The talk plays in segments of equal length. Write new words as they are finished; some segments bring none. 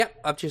Yep,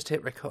 I've just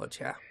hit record,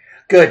 yeah.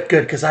 Good,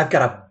 because I've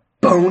got a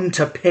bone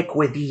to pick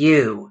with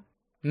you.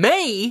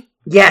 Me?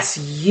 Yes,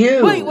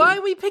 you! Wait, why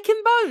are we picking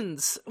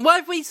bones? Why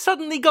have we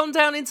suddenly gone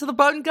down into the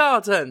bone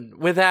garden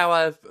with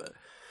our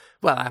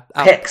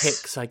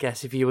picks, I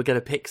guess, if you were going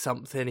to pick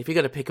something. If you're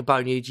going to pick a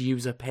bone, you'd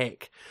use a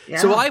pick. Yeah.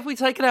 So why have we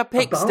taken our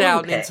picks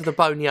down into the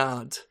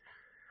boneyard?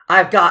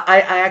 I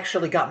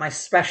actually got my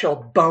special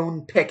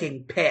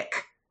bone-picking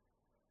pick.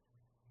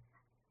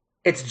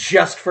 It's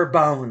just for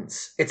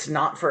bones. It's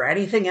not for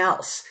anything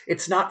else.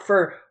 It's not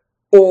for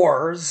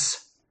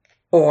ores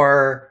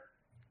or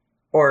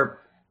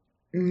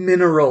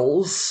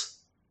minerals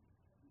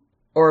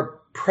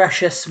or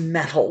precious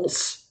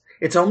metals.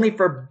 It's only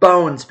for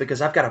bones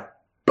because I've got a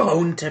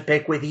bone to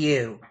pick with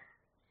you.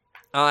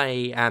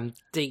 I am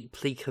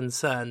deeply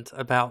concerned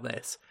about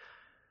this.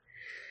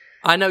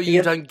 I know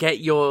you don't get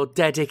your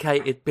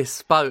dedicated,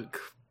 bespoke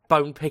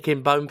bone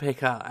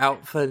picker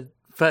out for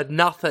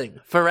nothing,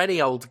 for any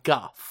old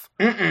guff.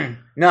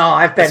 No,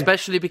 I've been...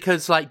 Especially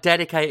because,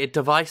 dedicated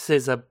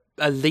devices are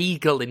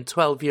illegal in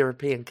 12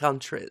 European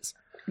countries.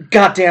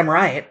 Goddamn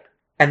right.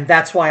 And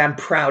that's why I'm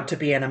proud to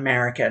be an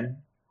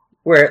American.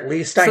 Where at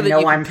least I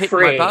know I'm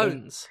free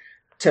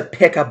to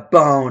pick a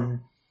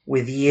bone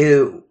with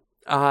you.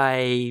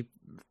 I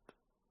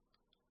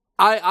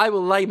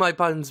will lay my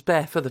bones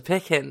bare for the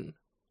picking.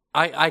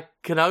 I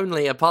can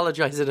only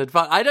apologise in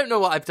advance. I don't know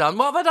what I've done.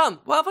 What have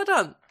I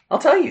done? I'll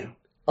tell you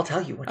what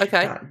you've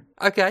done.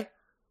 Okay.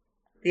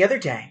 The other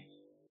day,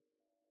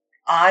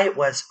 I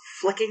was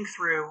flicking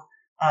through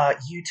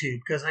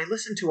YouTube, because I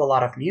listen to a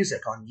lot of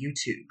music on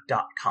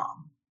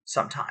YouTube.com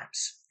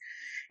sometimes.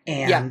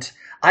 And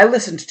I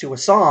listened to a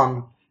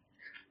song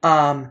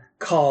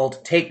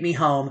called Take Me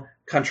Home,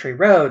 Country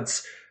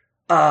Roads.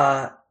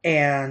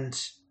 And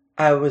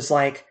I was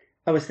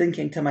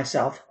thinking to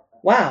myself,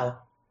 wow,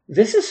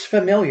 this is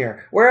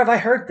familiar. Where have I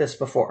heard this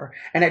before?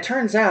 And it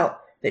turns out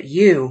that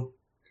you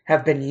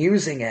have been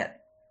using it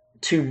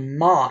to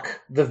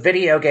mock the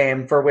video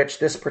game for which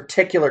this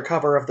particular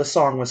cover of the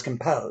song was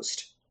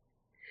composed.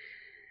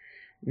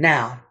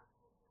 Now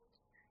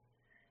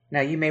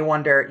you may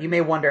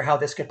wonder how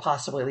this could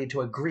possibly lead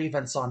to a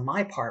grievance on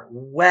my part.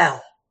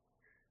 Well,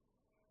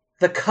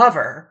 the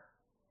cover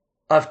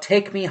of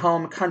Take Me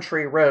Home,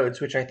 Country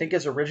Roads, which I think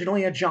is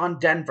originally a John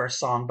Denver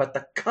song, but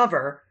the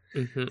cover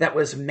that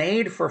was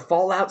made for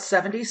Fallout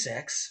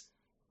 76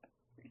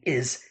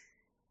 is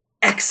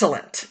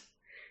excellent.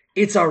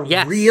 It's a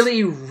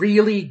really,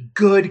 really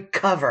good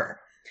cover.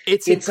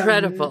 It's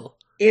incredible.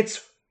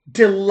 It's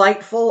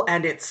delightful,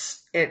 and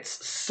it's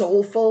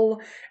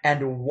soulful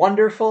and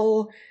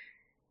wonderful.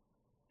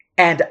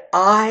 And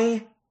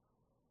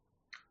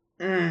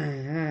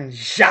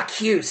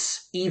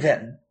j'accuse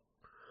even.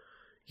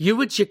 You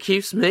would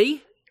j'accuse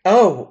me?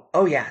 Oh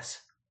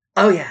yes.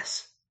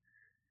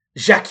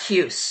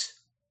 J'accuse.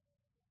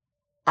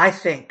 I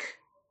think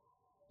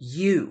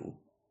you,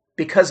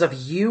 because of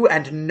you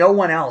and no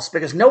one else,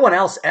 because no one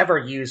else ever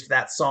used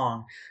that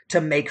song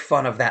to make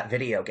fun of that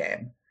video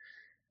game.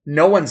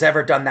 No one's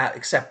ever done that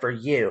except for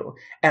you.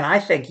 And I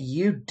think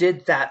you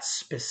did that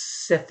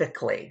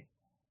specifically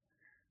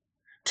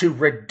to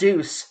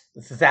reduce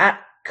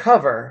that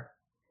cover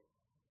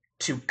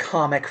to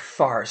comic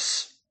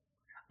farce.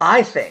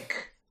 I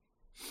think.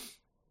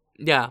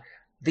 Yeah.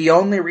 The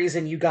only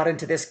reason you got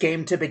into this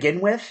game to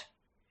begin with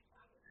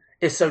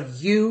is so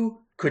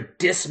you could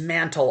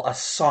dismantle a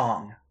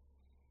song.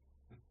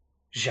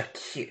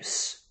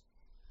 J'accuse.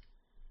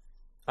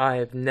 I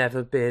have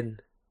never been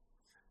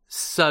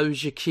so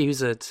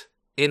j'accused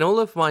in all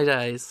of my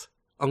days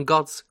on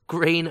God's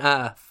green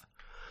earth.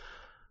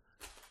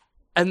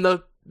 And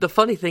the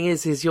funny thing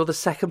is you're the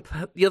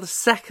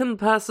second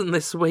person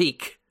this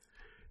week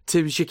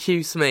to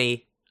j'accuse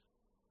me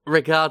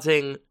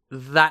regarding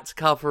that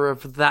cover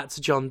of that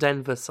John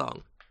Denver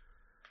song.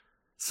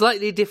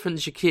 Slightly different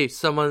j'accuse.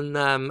 Someone,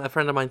 a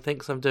friend of mine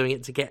thinks I'm doing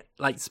it to get,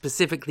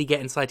 specifically get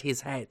inside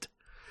his head.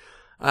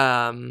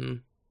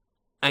 And,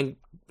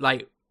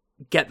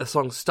 get the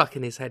song stuck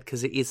in his head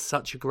because it is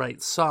such a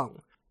great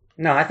song.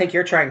 No, I think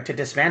you're trying to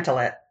dismantle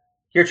it.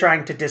 You're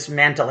trying to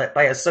dismantle it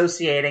by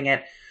associating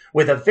it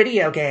with a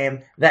video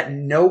game that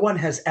no one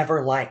has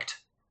ever liked.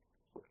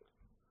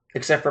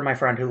 Except for my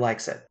friend who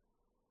likes it.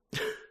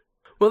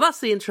 Well,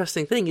 that's the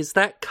interesting thing, is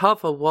that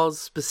cover was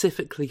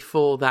specifically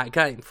for that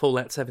game,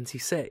 Fallout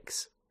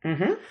 76.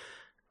 Mm-hmm.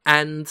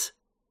 And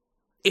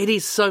it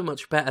is so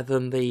much better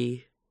than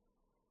the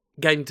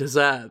game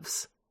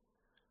deserves.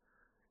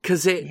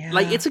 Because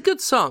it's a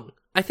good song.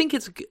 I think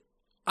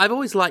I've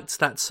always liked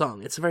that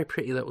song. It's a very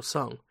pretty little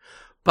song.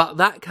 But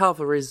that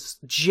cover is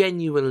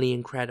genuinely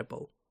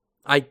incredible.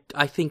 I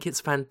think it's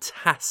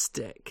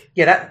fantastic.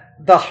 Yeah,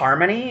 the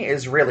harmony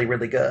is really,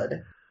 really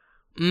good.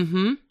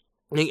 Mm-hmm.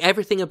 I mean,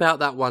 everything about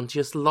that one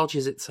just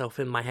lodges itself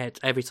in my head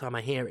every time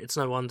I hear it. It's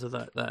no wonder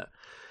that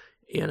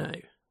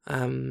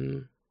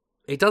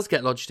it does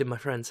get lodged in my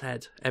friend's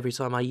head every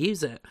time I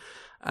use it.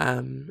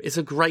 It's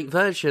a great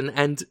version,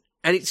 and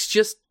it's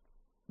just,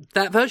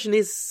 that version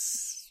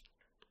is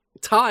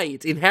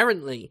tied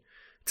inherently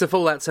to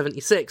Fallout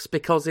 76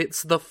 because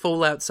it's the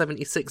Fallout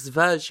 76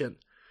 version.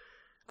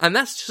 And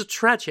that's just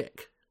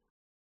tragic.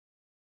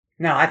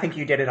 No, I think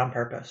you did it on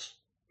purpose.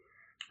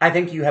 I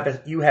think you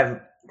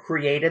have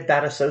created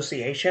that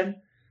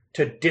association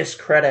to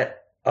discredit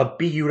a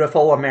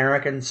beautiful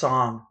American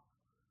song.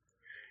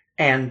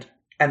 And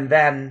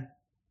then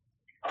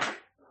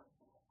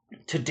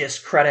to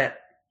discredit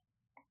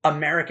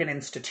American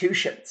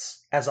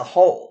institutions as a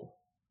whole,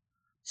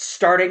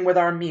 starting with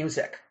our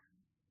music.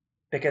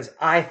 Because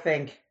I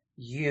think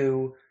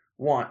you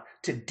want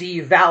to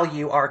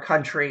devalue our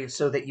country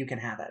so that you can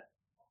have it.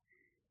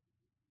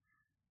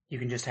 You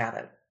can just have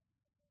it.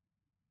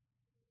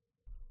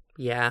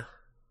 Yeah.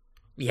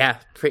 Yeah,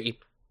 pretty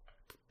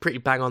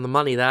bang on the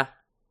money there.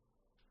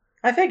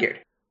 I figured.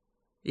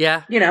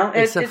 Yeah. You know,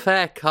 it's a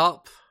fair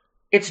cop.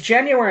 It's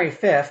January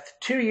 5th.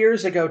 2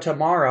 years ago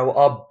tomorrow,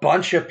 a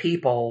bunch of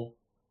people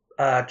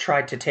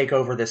tried to take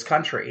over this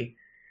country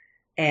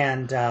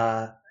and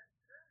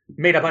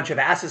made a bunch of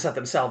asses of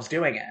themselves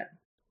doing it.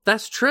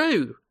 That's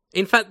true.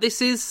 In fact,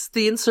 this is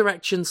the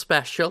insurrection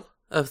special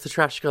of the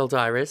Trashgirl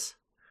Diaries.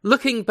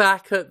 Looking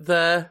back at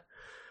the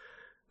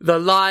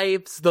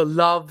lives, the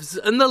loves,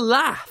 and the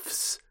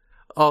laughs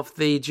of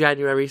the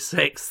January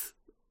 6th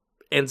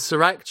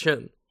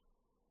insurrection.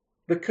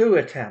 The coup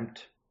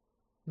attempt.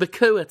 The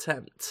coup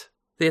attempt.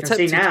 The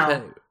attempted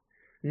coup.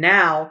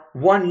 Now,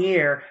 1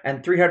 year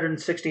and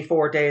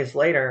 364 days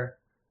later,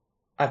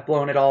 I've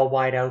blown it all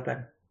wide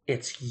open.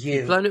 It's you.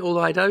 You've blown it all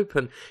wide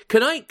open.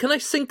 Can I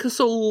sink us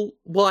all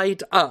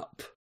wide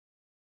up?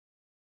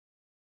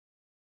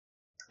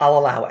 I'll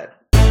allow it.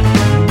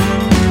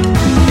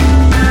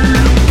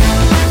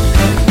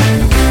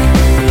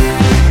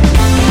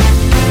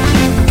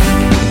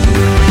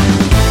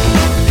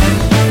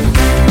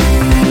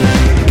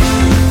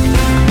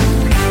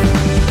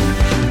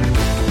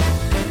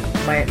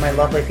 My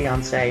lovely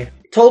fiancée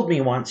told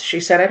me once, she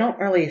said, I don't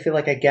really feel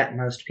like I get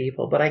most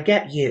people, but I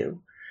get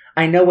you.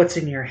 I know what's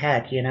in your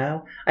head, you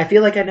know? I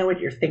feel like I know what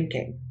you're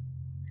thinking.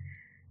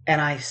 And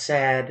I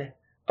said,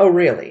 oh,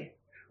 really?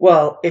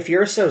 Well, if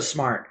you're so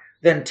smart,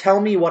 then tell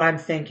me what I'm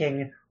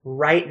thinking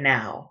right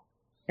now.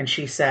 And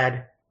she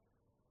said,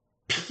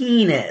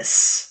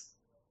 penis.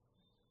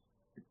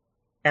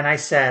 And I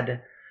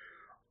said,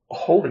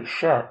 holy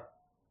shit.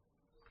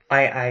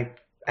 I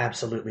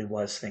absolutely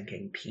was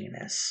thinking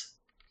penis.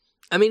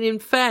 I mean, in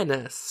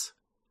fairness,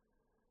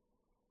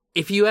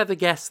 if you ever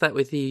guess that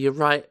with you, you're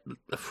right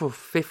for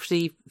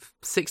 50,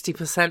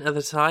 60% of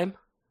the time.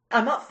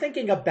 I'm not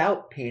thinking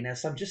about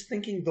penis. I'm just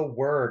thinking the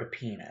word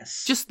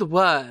penis. Just the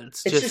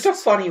words. It's just a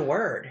funny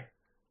word.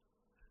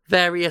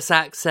 Various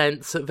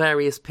accents at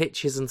various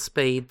pitches and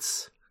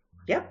speeds.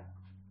 Yep.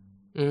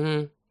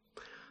 Mm-hmm.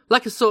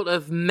 Like a sort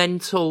of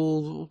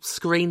mental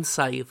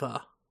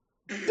screensaver.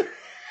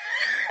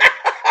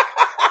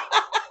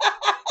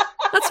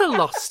 That's a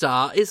lost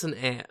art, isn't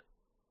it?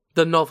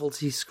 The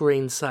novelty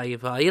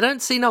screensaver. You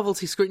don't see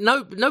novelty screen.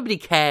 No, nobody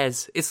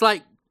cares. It's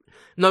like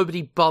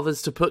nobody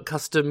bothers to put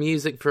custom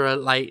music for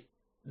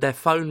their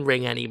phone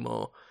ring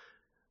anymore.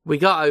 We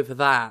got over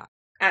that.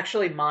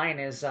 Actually, mine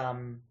is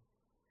a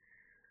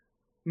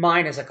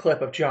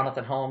clip of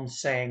Jonathan Holmes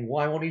saying,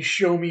 "Why won't he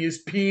show me his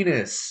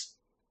penis?"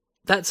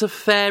 That's a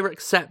fair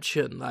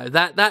exception, though.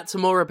 That's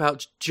more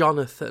about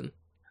Jonathan.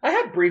 I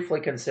had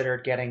briefly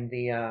considered getting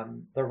the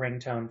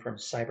ringtone from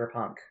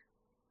Cyberpunk,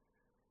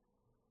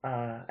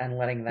 and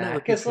letting that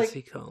because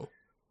cool.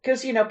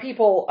 Because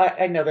people,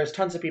 I know there's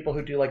tons of people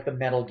who do like the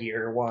Metal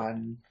Gear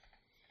one,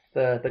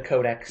 the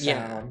codec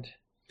sound.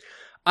 Yeah.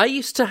 I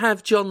used to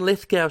have John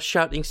Lithgow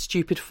shouting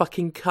 "stupid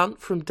fucking cunt"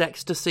 from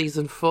Dexter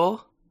season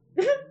 4.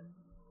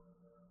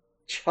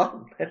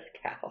 John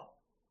Lithgow.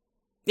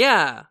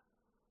 Yeah.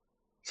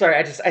 Sorry,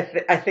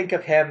 I think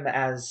of him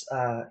as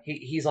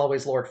he's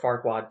always Lord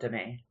Farquaad to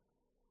me.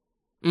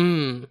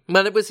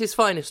 Well, it was his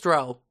finest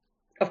role.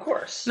 Of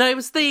course. No, he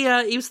was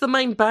the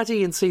main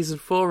baddie in season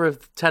 4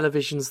 of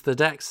television's The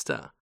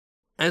Dexter.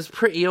 It was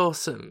pretty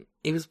awesome.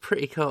 He was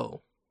pretty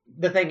cool.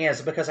 The thing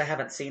is, because I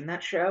haven't seen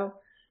that show,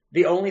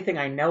 the only thing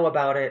I know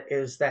about it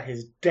is that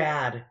his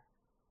dad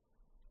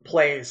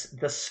plays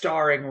the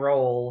starring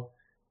role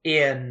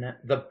in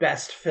the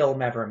best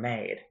film ever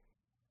made.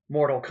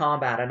 Mortal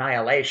Kombat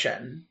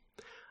Annihilation.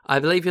 I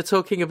believe you're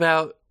talking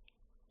about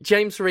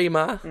James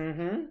Remar.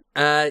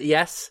 Mm-hmm.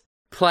 Yes.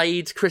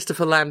 Played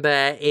Christopher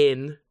Lambert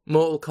in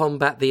Mortal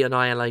Kombat The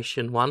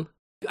Annihilation one.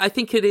 I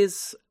think it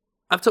is...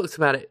 I've talked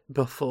about it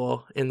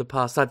before in the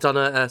past. I've done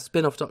a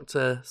spin-off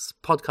Doctor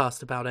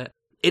podcast about it.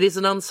 It is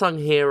an unsung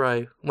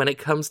hero when it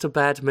comes to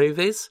bad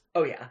movies.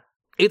 Oh, yeah.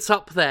 It's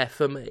up there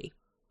for me.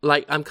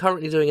 Like, I'm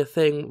currently doing a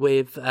thing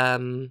with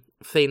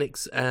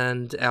Phoenix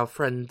and our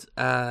friend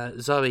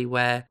Zoe,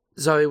 where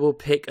Zoe will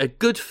pick a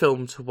good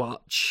film to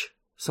watch,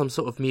 some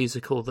sort of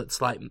musical that's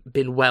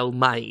been well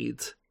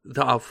made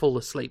that I'll fall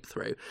asleep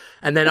through,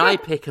 and then I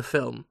pick a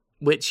film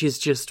which is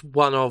just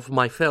one of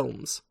my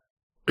films.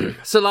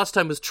 So last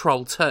time was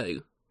Troll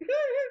 2,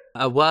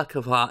 a work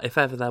of art if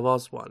ever there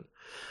was one,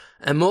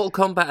 and Mortal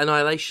Kombat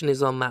Annihilation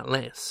is on that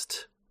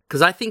list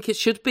because I think it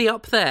should be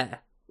up there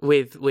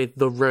with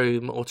The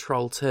Room or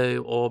Troll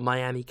 2 or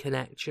Miami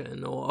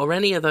Connection or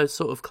any of those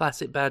sort of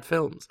classic bad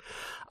films.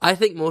 I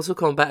think Mortal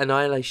Kombat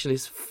Annihilation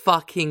is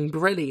fucking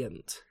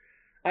brilliant.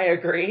 I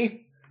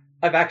agree.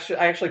 I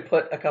actually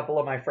put a couple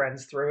of my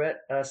friends through it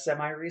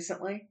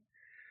semi-recently.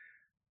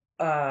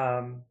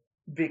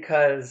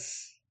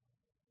 Because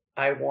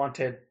I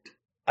wanted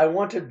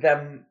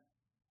them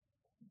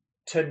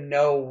to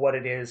know what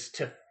it is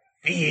to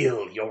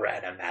feel your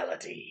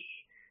animality.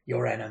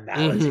 Your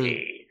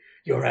animality.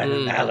 Your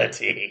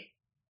animality.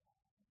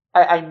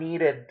 I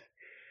needed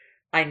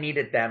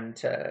them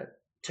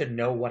to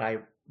know what I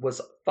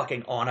was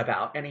fucking on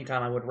about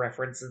anytime I would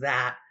reference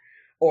that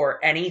or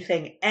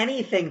anything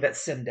that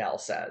Sindel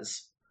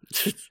says.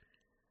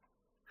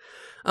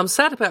 I'm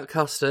sad about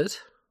custard.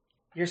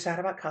 You're sad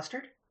about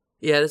custard?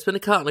 Yeah, there's been a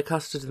carton of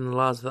custard in the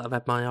larder that I've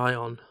had my eye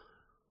on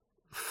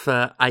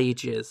for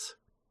ages.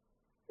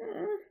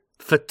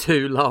 For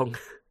too long.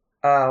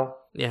 Oh.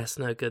 Yeah, it's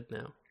no good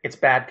now. It's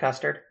bad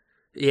custard?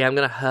 Yeah, I'm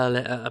going to hurl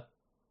it at a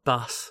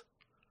bus.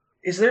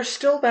 Is there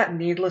still that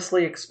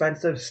needlessly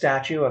expensive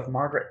statue of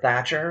Margaret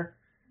Thatcher?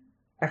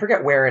 I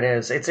forget where it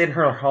is. It's in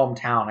her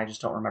hometown. I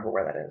just don't remember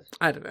where that is.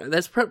 I don't know.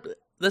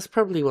 There's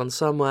probably one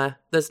somewhere.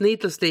 There's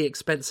needlessly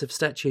expensive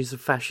statues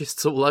of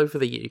fascists all over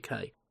the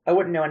UK. I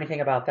wouldn't know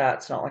anything about that.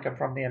 It's not like I'm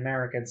from the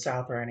American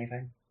South or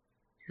anything.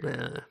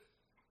 Nah.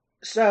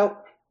 So,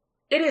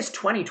 it is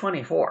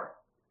 2024.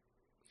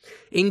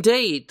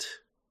 Indeed.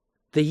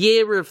 The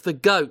year of the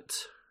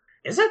goat.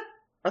 Is it?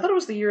 I thought it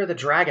was the year of the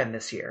dragon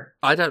this year.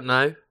 I don't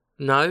know.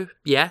 No?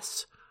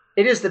 Yes?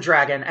 It is the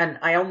dragon, and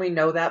I only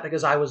know that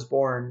because I was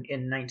born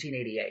in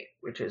 1988,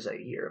 which is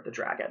a year of the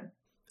dragon.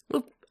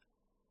 Well,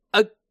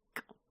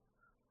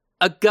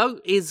 a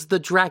goat is the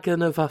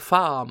dragon of a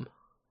farm.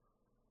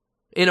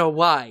 In a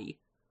way.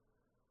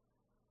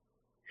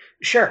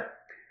 Sure.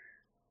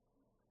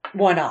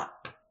 Why not?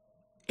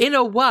 In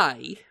a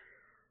way.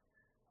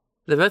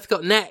 They've both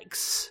got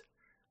necks.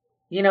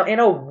 You know, in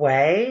a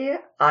way,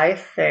 I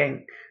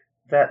think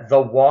that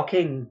The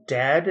Walking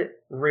Dead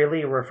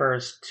really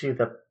refers to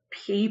the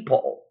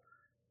people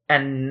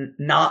and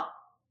not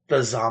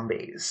the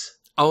zombies.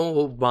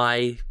 Oh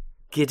my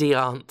giddy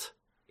aunt.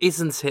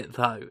 Isn't it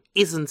though?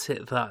 Isn't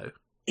it though?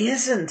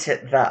 Isn't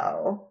it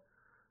though?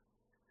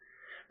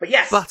 But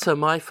yes. Butter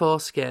my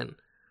foreskin.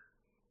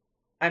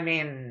 I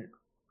mean,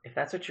 if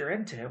that's what you're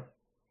into.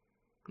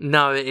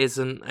 No, it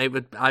isn't.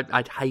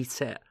 I'd hate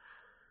it.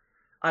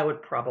 I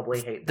would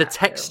probably hate the that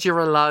texture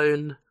too.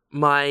 Alone,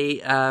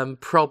 my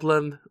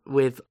problem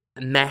with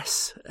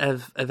mess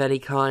of any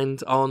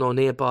kind on or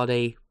near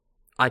body,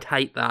 I'd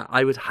hate that.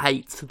 I would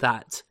hate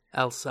that,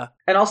 Elsa.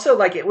 And also,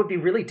 like, it would be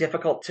really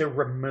difficult to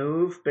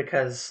remove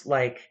because,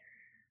 like,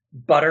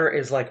 butter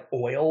is, like,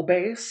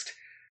 oil-based.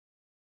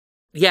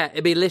 Yeah,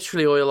 it'd be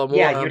literally oil and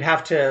water. Yeah, you'd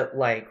have to,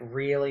 like,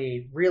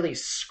 really, really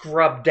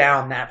scrub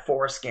down that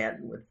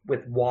foreskin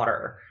with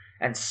water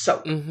and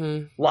soap.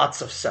 Mm-hmm.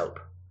 Lots of soap.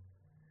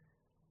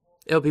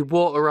 It'll be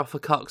water off a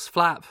cock's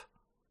flap.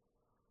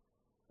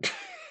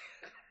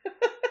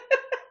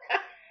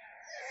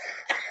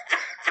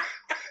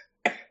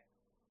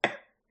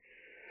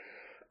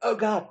 Oh,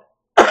 God.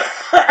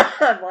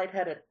 I'm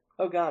lightheaded.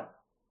 Oh, God.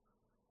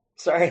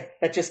 Sorry,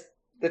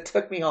 that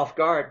took me off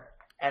guard.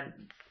 And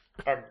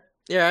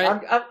yeah,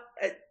 right.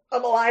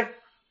 I'm alive.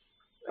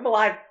 I'm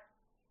alive.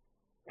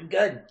 I'm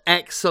good.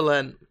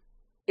 Excellent.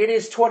 It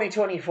is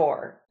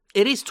 2024.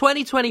 It is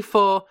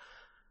 2024.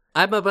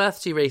 I had my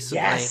birthday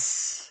recently.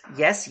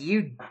 Yes,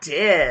 you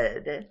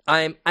did.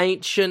 I am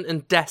ancient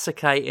and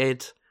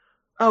desiccated.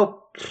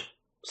 Oh,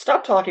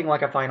 stop talking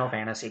like a Final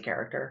Fantasy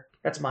character.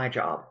 That's my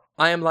job.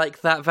 I am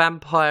like that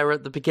vampire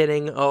at the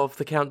beginning of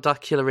the Count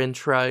Duckula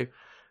intro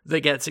that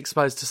gets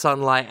exposed to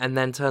sunlight and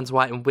then turns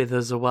white and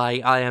withers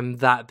away. I am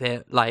that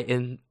bit, like,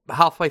 in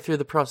halfway through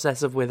the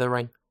process of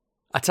withering.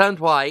 I turned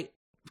white,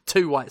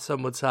 too white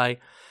some would say,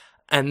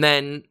 and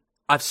then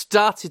I've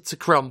started to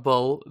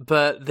crumble,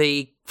 but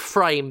the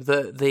frame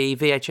that the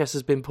VHS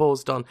has been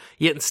paused on,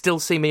 you can still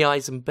see me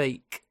eyes and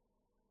beak.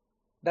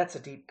 That's a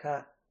deep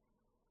cut.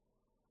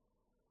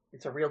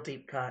 It's a real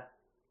deep cut.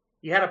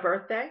 You had a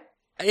birthday?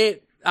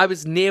 I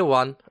was near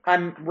one.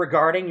 I'm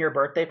regarding your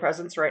birthday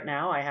presents right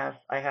now. I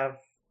have.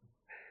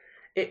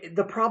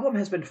 The problem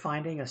has been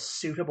finding a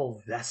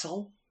suitable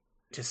vessel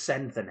to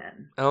send them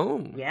in.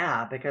 Oh.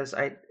 Yeah, because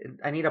I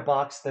need a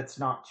box that's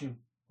not too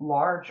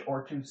large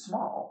or too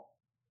small.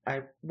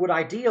 I would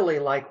ideally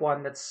like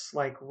one that's,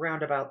 like,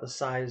 round about the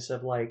size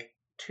of, like,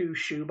 2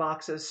 shoe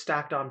boxes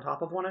stacked on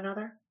top of one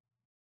another.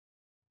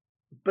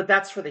 But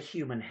that's for the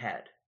human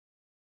head.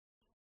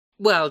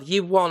 Well,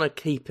 you want to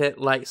keep it,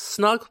 like,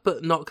 snug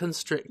but not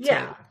constricting.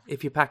 Yeah.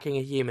 If you're packing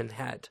a human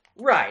head.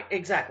 Right,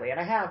 exactly. And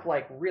I have,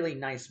 like, really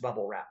nice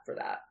bubble wrap for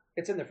that.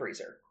 It's in the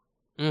freezer.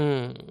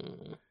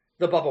 The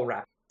bubble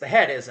wrap. The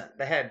head isn't.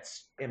 The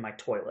head's in my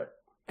toilet.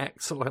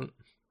 Excellent.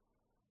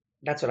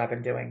 That's what I've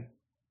been doing.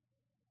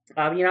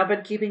 I've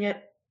been keeping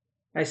it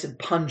nice and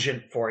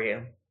pungent for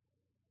you.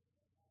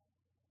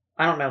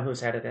 I don't know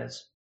whose head it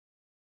is.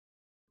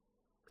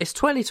 It's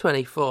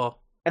 2024.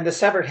 And the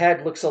severed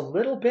head looks a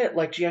little bit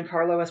like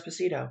Giancarlo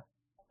Esposito.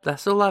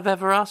 That's all I've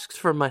ever asked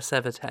from my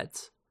severed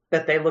heads.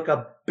 That they look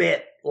a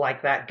bit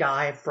like that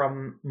guy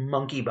from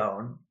Monkey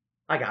Bone.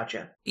 I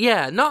gotcha.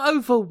 Yeah, not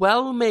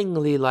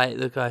overwhelmingly like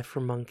the guy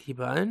from Monkey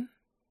Bone.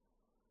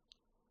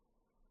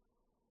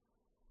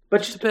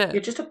 But just a bit.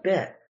 Yeah, just a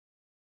bit.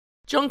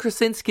 John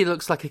Krasinski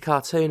looks like a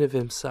cartoon of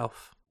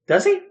himself.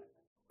 Does he?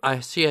 I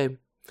assume.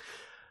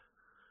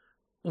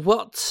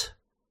 What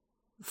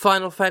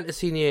Final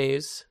Fantasy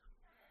news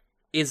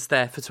is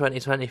there for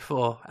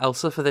 2024,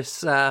 Elsa, for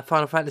this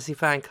Final Fantasy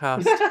fan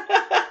cast?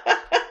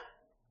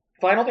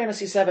 Final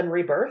Fantasy VII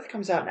Rebirth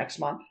comes out next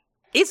month.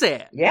 Is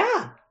it?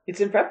 Yeah,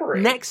 it's in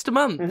February. Next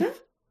month? Mm-hmm.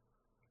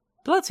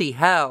 Bloody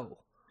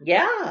hell.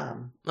 Yeah.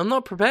 I'm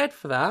not prepared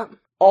for that.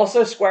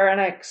 Also, Square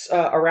Enix,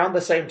 around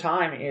the same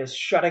time, is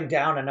shutting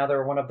down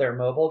another one of their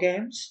mobile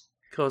games.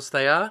 Of course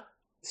they are.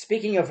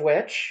 Speaking of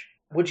which,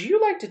 would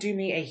you like to do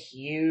me a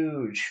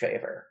huge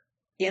favor?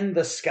 In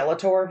the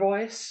Skeletor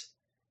voice,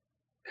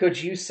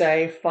 could you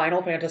say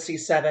Final Fantasy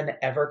VII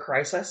Ever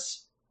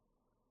Crisis?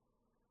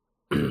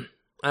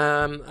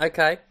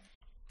 Okay.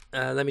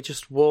 Let me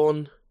just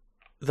warn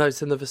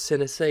those in the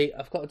vicinity.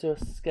 I've got to do a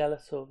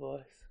Skeletor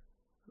voice.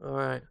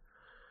 Alright.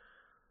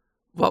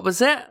 What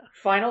was it?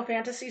 Final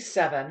Fantasy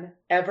VII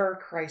Ever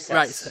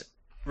Crisis.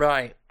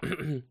 Right.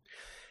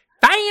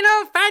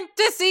 Final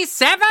Fantasy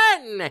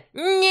VII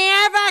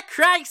Ever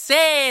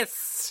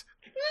Crisis!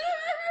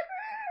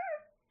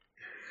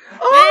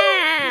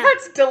 Oh,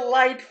 that's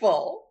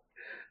delightful.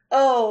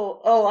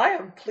 Oh, I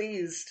am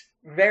pleased.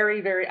 Very,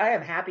 very, I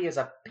am happy as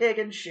a pig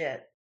in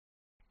shit.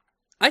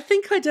 I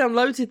think I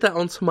downloaded that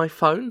onto my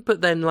phone,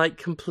 but then,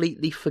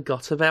 completely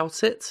forgot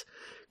about it.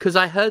 Because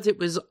I heard it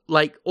was,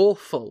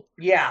 awful.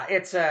 Yeah,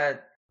 it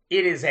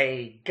is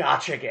a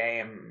gacha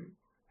game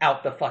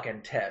out the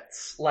fucking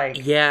tits.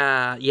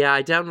 Yeah,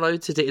 I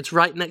downloaded it. It's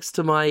right next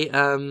to my,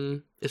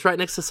 it's right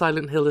next to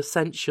Silent Hill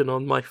Ascension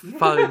on my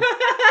phone,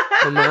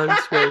 on my home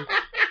screen.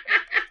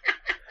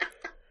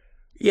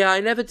 Yeah,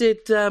 I never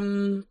did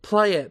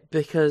play it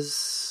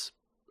because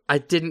I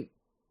didn't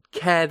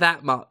care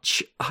that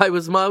much. I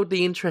was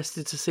mildly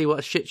interested to see what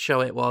a shit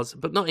show it was,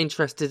 but not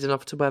interested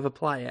enough to ever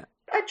play it.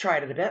 I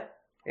tried it a bit.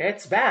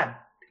 It's bad.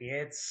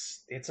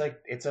 It's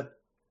an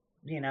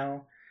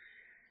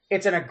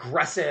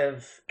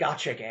aggressive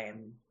gacha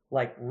game.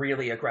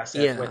 Really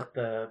aggressive with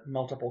the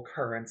multiple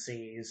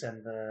currencies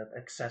and the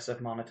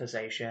excessive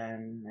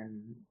monetization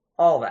and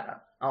all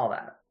that.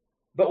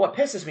 But what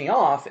pisses me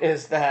off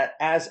is that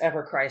as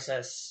Ever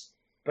Crisis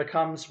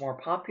becomes more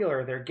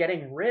popular, they're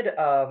getting rid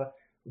of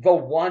the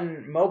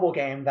one mobile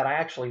game that I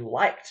actually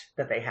liked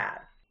that they had,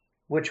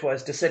 which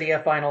was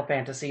Dissidia Final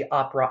Fantasy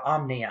Opera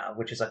Omnia,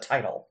 which is a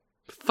title.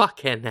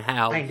 Fucking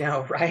hell. I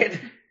know, right?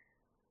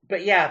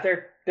 But yeah,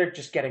 they're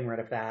just getting rid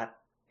of that.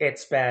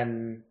 It's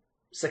been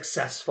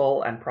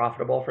successful and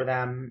profitable for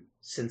them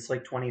since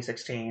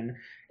 2016.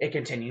 It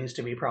continues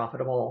to be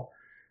profitable,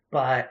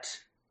 but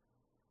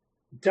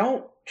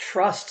don't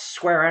trust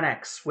Square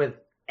Enix with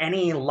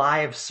any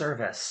live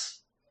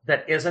service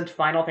that isn't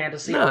Final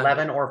Fantasy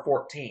 11 or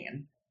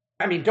 14.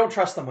 I mean, don't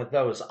trust them with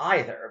those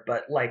either,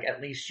 but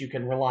at least you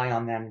can rely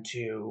on them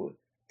to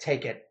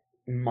take it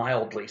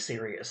mildly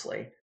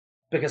seriously.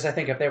 Because I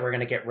think if they were going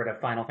to get rid of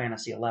Final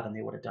Fantasy XI,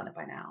 they would have done it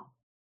by now.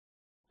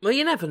 Well,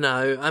 you never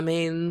know. I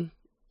mean,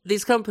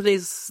 these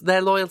companies,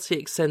 their loyalty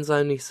extends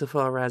only so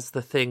far as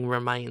the thing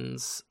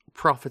remains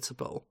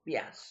profitable.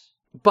 Yes.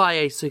 By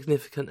a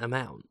significant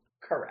amount.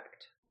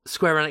 Correct.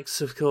 Square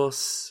Enix, of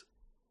course,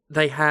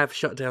 they have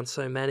shut down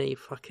so many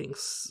fucking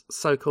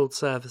so-called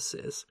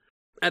services.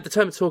 At the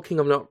time of talking,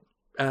 I'm not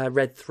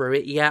read through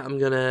it yet. I'm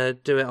going to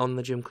do it on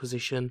the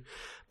Jimquisition.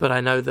 But I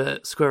know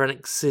that Square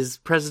Enix's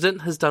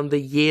president has done the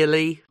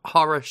yearly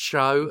horror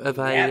show of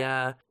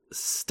a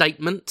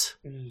statement,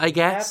 I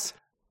guess.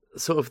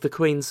 Sort of the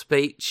Queen's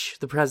speech,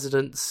 the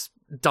president's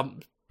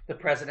dump. The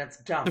president's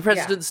dump. The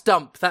president's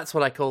dump, that's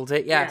what I called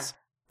it, yes.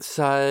 Yeah.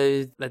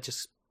 So they're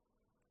just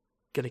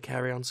going to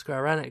carry on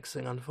Square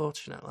Enixing,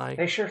 unfortunately.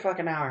 They sure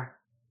fucking are.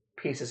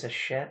 Pieces of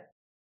shit.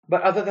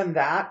 But other than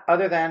that,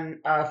 other than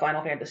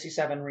Final Fantasy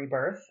VII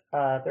Rebirth,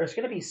 there's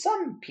going to be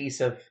some piece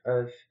of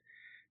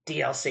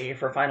DLC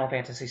for Final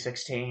Fantasy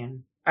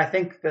 16. I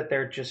think that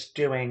they're just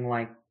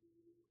doing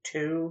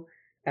 2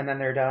 and then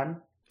they're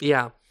done.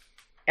 Yeah.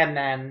 And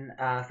then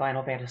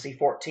Final Fantasy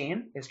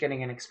 14 is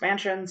getting an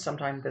expansion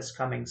sometime this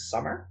coming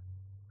summer,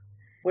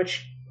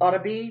 which ought to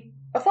be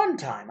a fun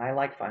time. I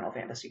like Final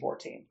Fantasy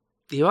 14.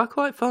 You are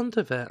quite fond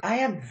of it. I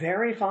am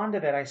very fond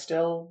of it. I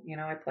still,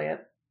 I play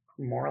it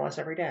more or less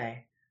every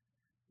day.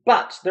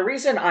 But the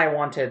reason I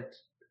wanted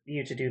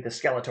you to do the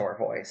Skeletor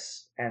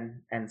voice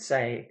and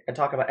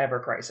talk about Ever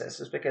Crisis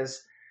is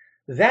because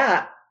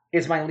that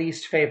is my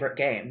least favorite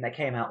game that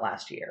came out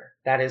last year.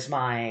 That is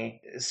my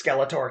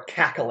Skeletor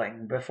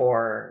cackling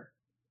before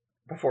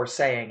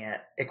saying it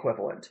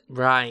equivalent.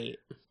 Right.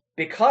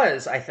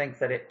 Because I think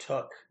that it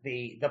took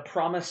the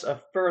promise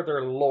of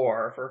further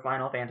lore for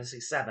Final Fantasy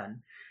VII,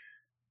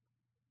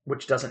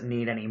 which doesn't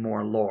need any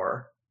more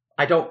lore.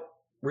 I don't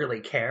really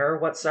care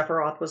what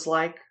Sephiroth was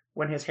like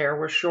when his hair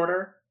was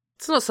shorter.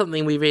 It's not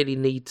something we really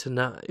need to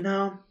know.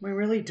 No, we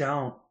really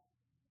don't.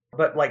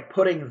 But, like,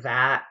 putting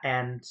that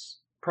and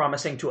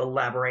promising to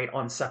elaborate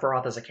on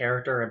Sephiroth as a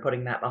character and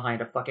putting that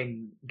behind a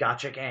fucking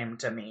gacha game,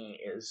 to me,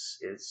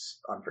 is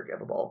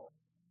unforgivable.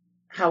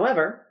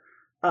 However,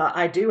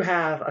 I do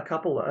have a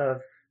couple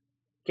of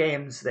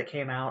games that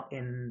came out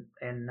in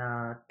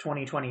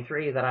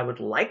 2023 that I would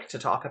like to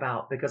talk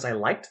about because I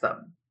liked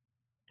them.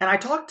 And I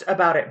talked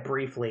about it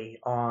briefly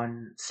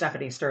on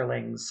Stephanie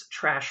Sterling's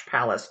Trash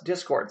Palace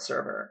Discord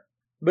server.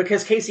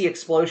 Because Casey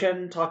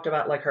Explosion talked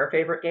about, like, her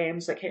favorite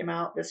games that came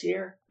out this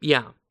year.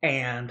 Yeah.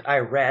 And I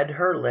read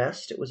her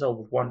list. It was a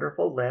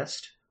wonderful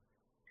list.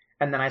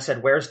 And then I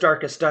said, where's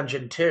Darkest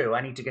Dungeon 2?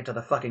 I need to get to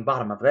the fucking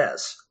bottom of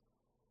this.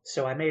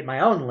 So I made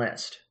my own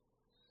list.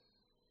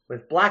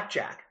 With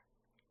blackjack.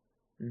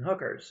 And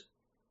hookers.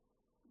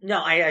 No,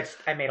 I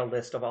made a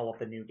list of all of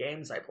the new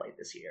games I played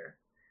this year.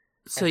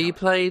 So you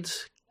played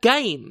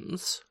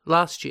games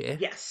last year?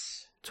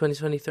 Yes.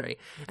 2023.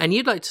 And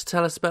you'd like to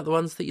tell us about the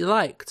ones that you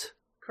liked?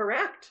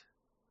 Correct.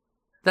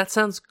 That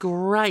sounds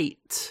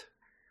great,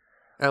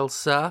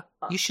 Elsa.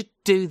 You should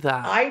do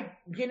that.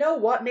 You know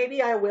what?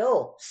 Maybe I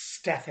will,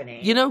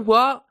 Stephanie. You know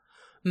what?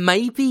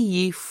 Maybe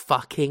you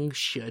fucking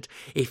should.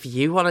 If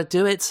you want to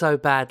do it so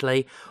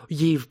badly,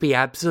 you'd be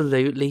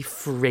absolutely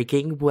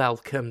frigging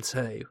welcome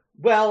to.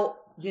 Well,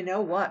 you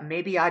know what?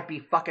 Maybe I'd be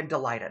fucking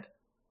delighted.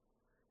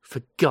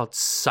 For God's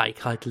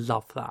sake, I'd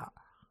love that.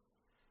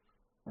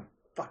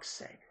 Fuck's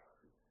sake.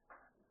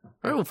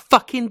 Oh,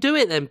 fucking do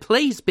it then.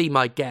 Please be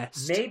my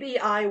guest. Maybe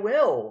I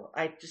will.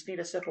 I just need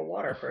a sip of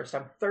water first.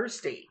 I'm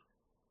thirsty,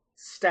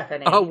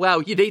 Stephanie. Oh,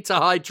 well, you need to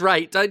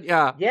hydrate, don't you?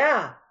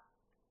 Yeah.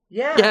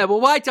 Yeah, well,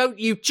 why don't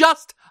you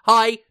just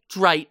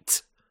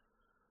hydrate?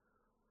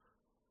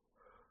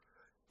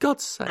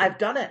 God's sake. I've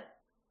done it.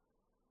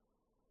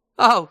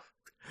 Oh,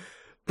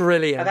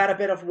 brilliant. I've had a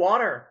bit of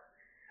water.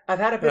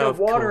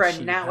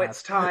 And now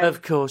it's time.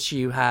 Of course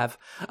you have.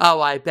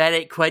 Oh, I bet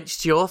it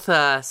quenched your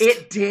thirst.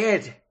 It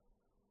did.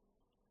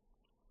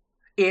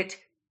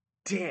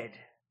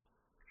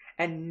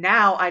 And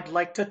now I'd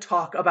like to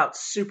talk about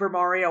Super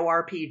Mario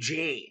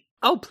RPG.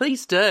 Oh,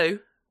 please do.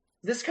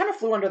 This kind of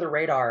flew under the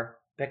radar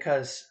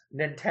because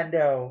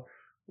Nintendo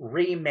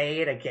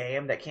remade a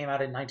game that came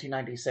out in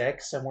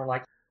 1996, and we're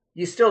like,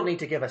 you still need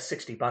to give us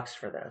 $60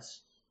 for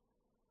this.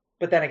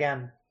 But then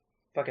again,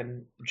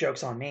 fucking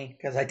joke's on me,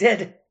 because I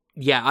did.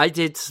 Yeah, I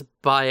did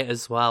buy it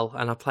as well,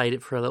 and I played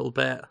it for a little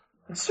bit.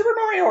 Super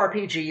Mario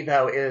RPG,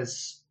 though,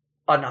 is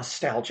a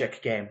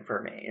nostalgic game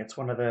for me.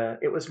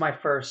 It was my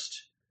first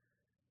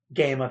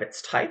game of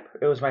its type.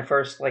 It was my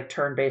first, like,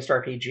 turn-based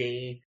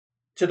RPG,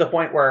 to the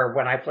point where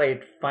when I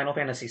played Final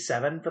Fantasy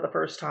VII for the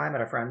first time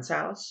at a friend's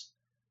house,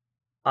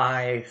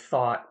 I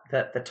thought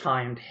that the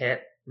timed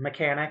hit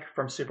mechanic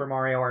from Super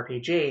Mario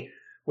RPG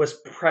was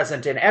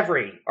present in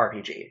every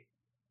RPG.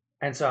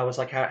 And so I was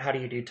like, how do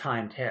you do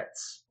timed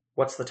hits?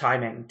 What's the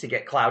timing to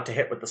get Cloud to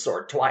hit with the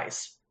sword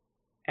twice?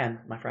 And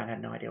my friend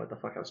had no idea what the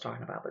fuck I was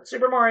talking about. But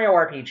Super Mario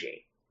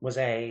RPG was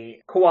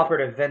a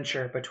cooperative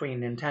venture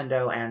between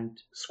Nintendo and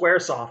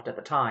Squaresoft at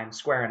the time,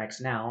 Square Enix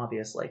now,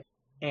 obviously.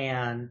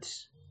 And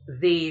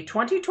the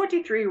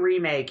 2023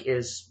 remake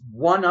is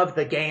one of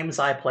the games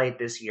I played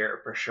this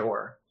year, for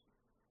sure.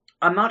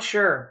 I'm not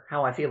sure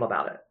how I feel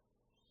about it,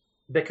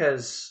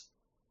 because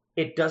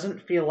it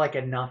doesn't feel like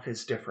enough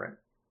is different.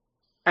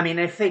 I mean,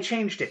 if they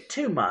changed it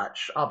too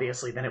much,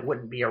 obviously, then it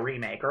wouldn't be a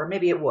remake, or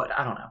maybe it would,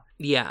 I don't know.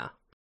 Yeah.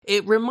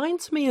 It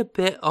reminds me a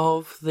bit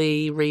of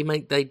the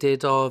remake they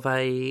did of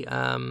a,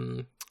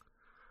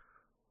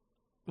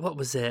 what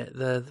was it?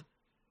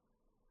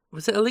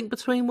 Was it A Link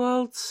Between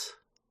Worlds?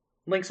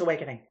 Link's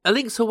Awakening. A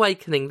Link's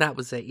Awakening, that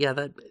was it. Yeah,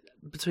 that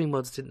Between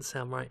Worlds didn't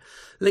sound right.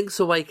 Link's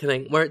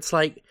Awakening, where it's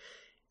like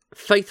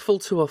faithful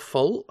to a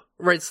fault,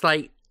 where it's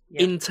like,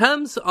 in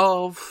terms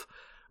of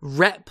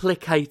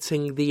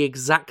replicating the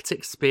exact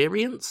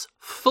experience,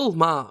 full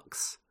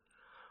marks.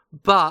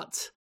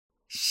 But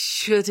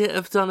should it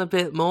have done a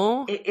bit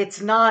more?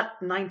 It's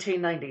not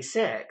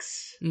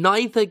 1996.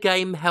 Neither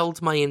game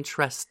held my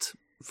interest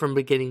from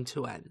beginning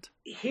to end.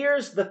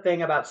 Here's the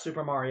thing about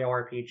Super Mario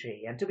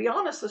RPG, and to be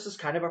honest, this is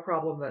kind of a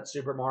problem that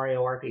Super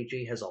Mario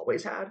RPG has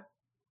always had.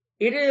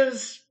 It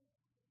is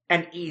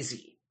an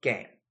easy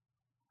game.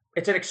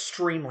 It's an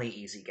extremely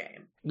easy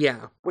game.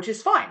 Yeah. Which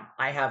is fine.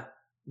 I have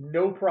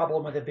no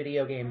problem with a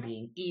video game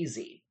being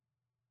easy.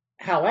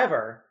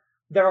 However,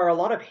 there are a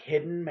lot of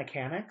hidden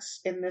mechanics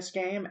in this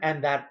game,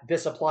 and that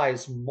this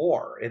applies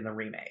more in the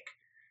remake,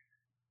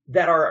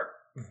 that are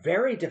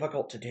very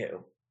difficult to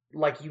do.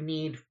 Like, you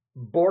need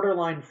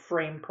borderline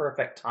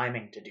frame-perfect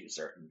timing to do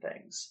certain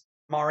things.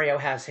 Mario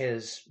has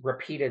his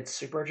repeated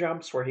super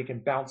jumps where he can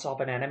bounce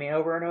off an enemy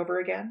over and over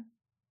again.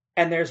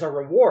 And there's a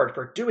reward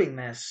for doing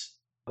this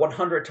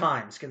 100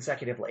 times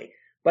consecutively.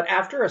 But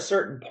after a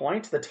certain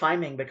point, the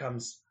timing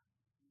becomes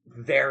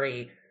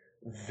very,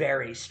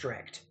 very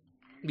strict.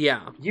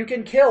 Yeah. You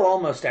can kill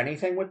almost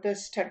anything with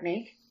this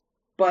technique,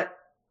 but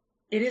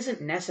it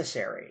isn't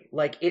necessary.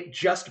 Like, it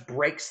just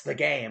breaks the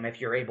game if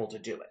you're able to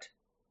do it.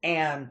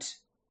 And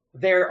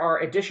there are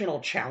additional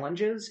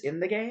challenges in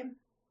the game.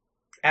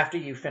 After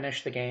you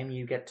finish the game,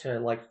 you get to,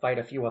 like, fight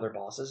a few other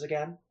bosses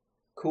again.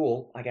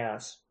 Cool, I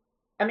guess.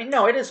 I mean,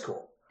 no, it is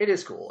cool. It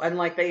is cool. And,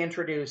 like, they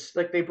introduced,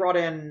 like, they brought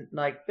in,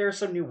 like, there's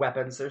some new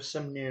weapons, there's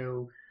some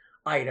new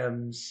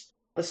items.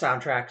 The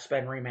soundtrack's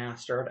been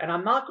remastered. And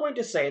I'm not going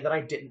to say that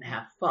I didn't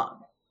have fun.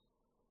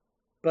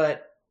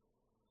 But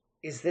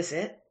is this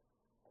it?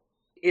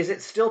 Is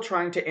it still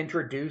trying to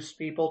introduce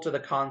people to the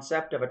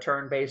concept of a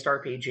turn-based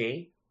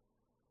RPG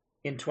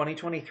in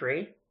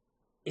 2023?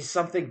 Is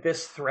something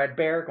this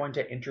threadbare going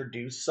to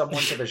introduce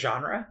someone to the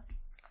genre?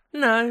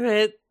 No,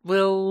 it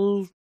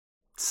will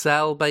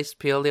sell based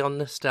purely on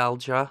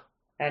nostalgia.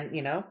 And,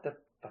 you know, the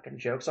fucking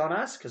joke's on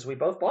us, because we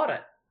both bought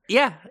it.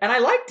 Yeah. And I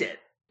liked it.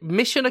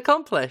 Mission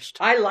accomplished.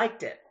 I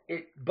liked it.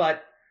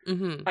 But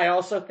Mm-hmm. I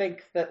also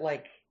think that,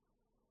 like,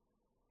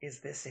 is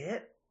this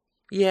it?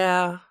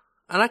 Yeah.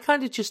 And I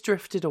kind of just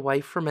drifted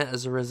away from it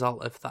as a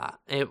result of that.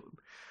 It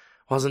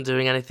wasn't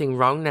doing anything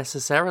wrong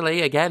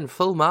necessarily. Again,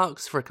 full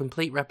marks for a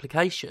complete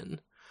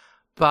replication.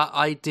 But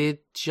I did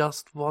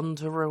just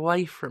wander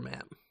away from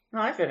it.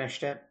 No, I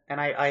finished it.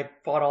 And I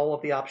fought all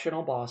of the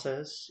optional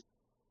bosses.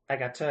 I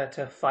got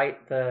to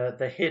fight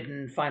the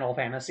hidden Final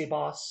Fantasy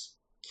boss,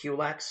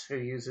 Culex, who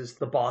uses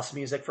the boss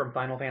music from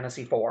Final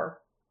Fantasy IV.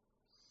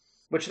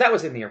 Which, that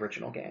was in the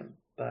original game,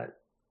 but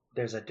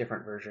there's a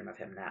different version of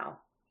him now.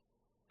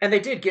 And they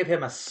did give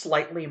him a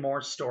slightly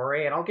more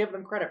story, and I'll give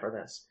them credit for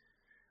this.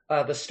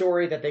 The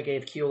story that they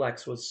gave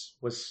Culex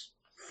was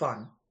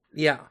fun.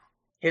 Yeah.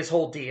 His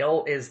whole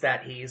deal is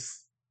that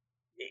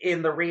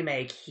in the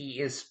remake, he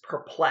is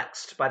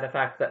perplexed by the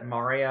fact that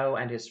Mario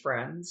and his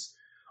friends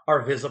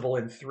are visible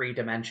in 3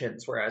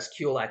 dimensions, whereas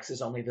Culex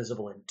is only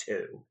visible in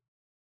 2.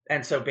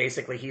 And so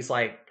basically he's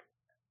like,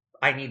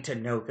 I need to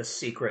know the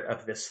secret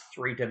of this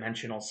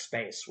 3-dimensional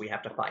space we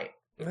have to fight.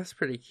 That's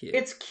pretty cute.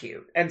 It's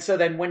cute. And so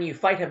then when you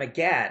fight him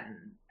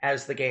again,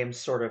 as the game's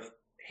sort of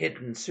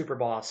hidden super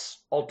boss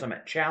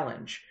ultimate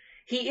challenge,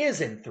 he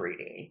is in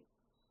 3D.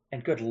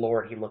 And good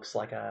lord, he looks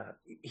like a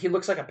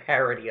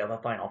parody of a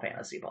Final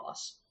Fantasy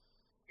boss.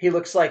 He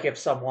looks like if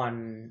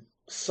someone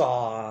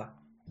saw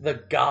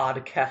the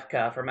god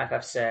Kefka from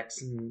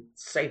FF6 and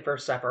Safer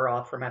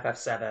Sephiroth from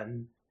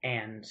FF7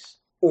 and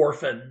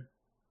Orphan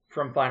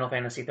from Final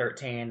Fantasy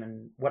 13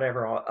 and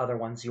whatever other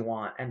ones you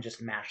want and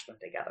just mash them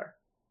together.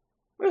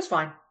 It was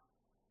fine.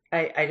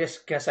 I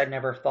just guess I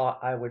never thought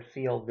I would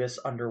feel this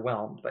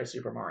underwhelmed by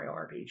Super Mario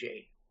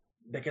RPG,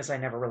 because I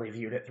never really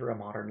viewed it through a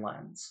modern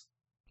lens.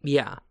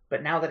 Yeah.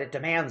 But now that it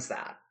demands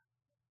that,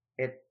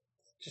 it's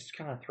just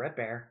kind of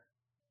threadbare.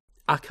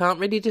 I can't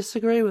really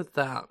disagree with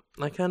that.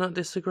 I cannot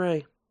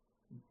disagree.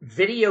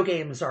 Video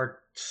games are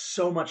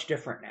so much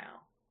different now.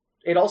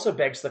 It also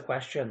begs the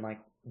question, like,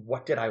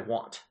 what did I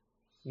want?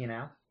 You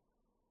know?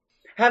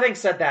 Having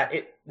said that,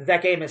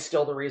 that game is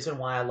still the reason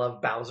why I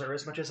love Bowser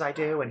as much as I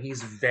do, and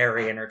he's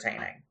very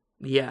entertaining.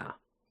 Yeah.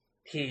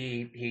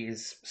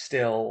 He's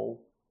still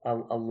a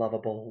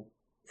lovable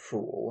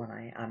fool,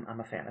 and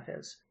I'm a fan of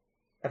his.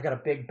 I've got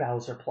a big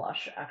Bowser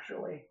plush,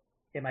 actually,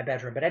 in my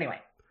bedroom. But anyway,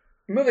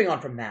 moving on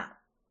from that.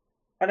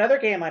 Another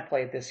game I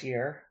played this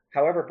year,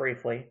 however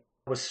briefly,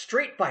 was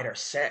Street Fighter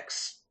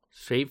 6.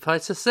 Street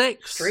Fighter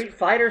 6. Street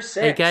Fighter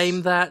 6. A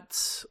game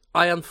that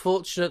I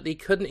unfortunately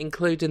couldn't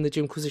include in the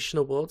Jimquisition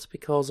Awards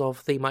because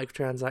of the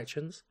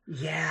microtransactions.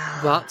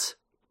 Yeah. But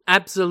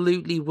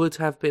absolutely would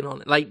have been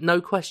on it. Like,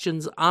 no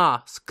questions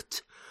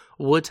asked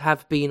would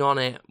have been on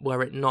it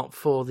were it not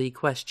for the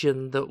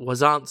question that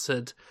was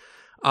answered,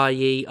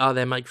 i.e., are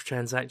there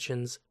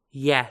microtransactions?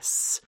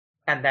 Yes.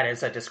 And that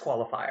is a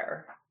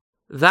disqualifier.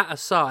 That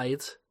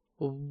aside,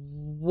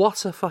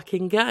 what a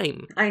fucking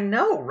game. I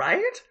know,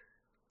 right?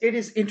 It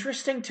is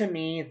interesting to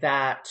me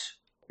that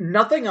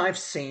nothing I've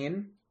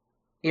seen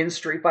in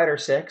Street Fighter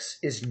 6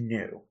 is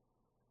new.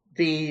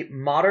 The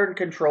modern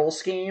control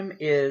scheme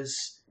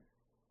is...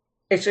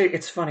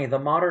 It's funny, the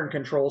modern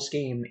control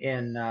scheme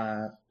in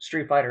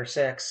Street Fighter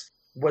 6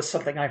 was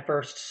something I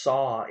first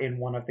saw in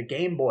one of the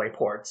Game Boy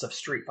ports of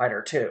Street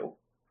Fighter 2.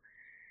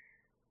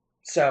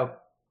 So,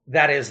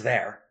 that is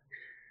there.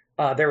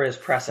 There is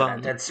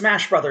precedent. And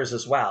Smash Brothers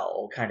as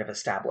well kind of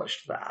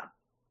established that.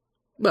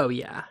 Well,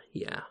 yeah.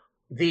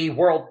 The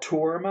World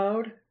Tour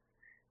mode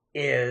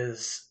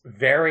is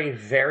very,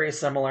 very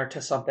similar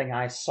to something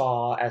I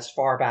saw as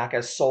far back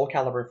as Soul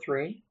Calibur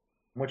 3,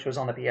 which was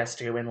on the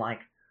PS2 in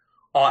like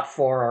 '04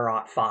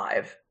 or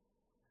 '05.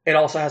 It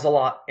also has a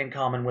lot in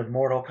common with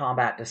Mortal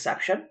Kombat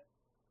Deception,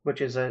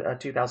 which is a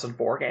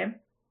 2004 game,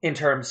 in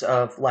terms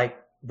of like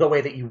the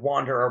way that you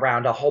wander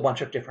around a whole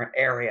bunch of different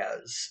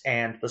areas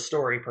and the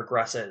story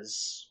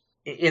progresses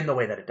in the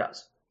way that it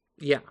does.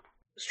 Yeah.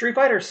 Street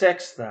Fighter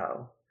 6,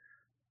 though,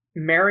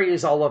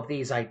 marries all of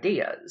these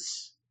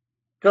ideas.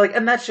 Like,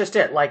 and that's just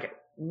it. Like,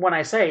 when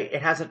I say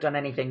it hasn't done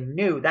anything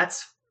new,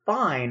 that's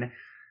fine,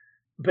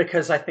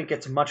 because I think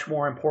it's much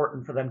more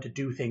important for them to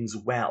do things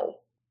well.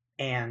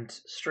 And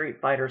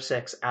Street Fighter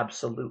 6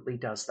 absolutely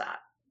does that.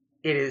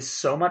 It is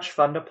so much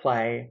fun to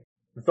play.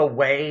 The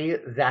way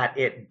that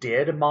it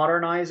did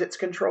modernize its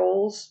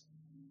controls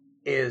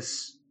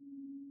is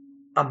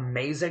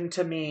amazing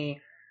to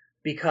me,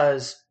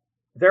 because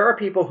there are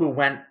people who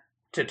went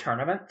to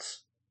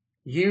tournaments,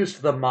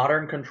 used the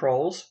modern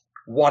controls,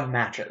 won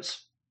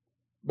matches.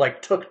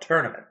 Like, took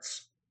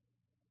tournaments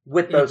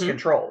with those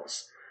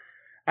controls.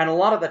 And a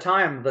lot of the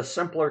time, the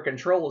simpler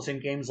controls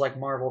in games like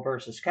Marvel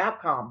vs.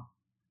 Capcom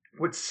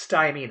would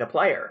stymie the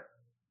player.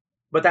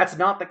 But that's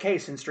not the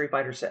case in Street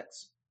Fighter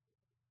 6.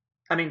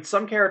 I mean,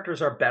 some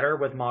characters are better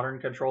with modern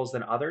controls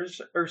than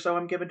others, or so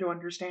I'm given to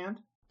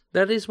understand.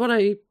 That is what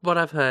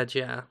I've heard,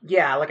 yeah.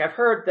 Yeah, like I've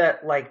heard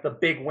that like the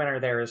big winner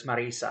there is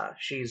Marisa.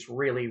 She's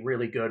really,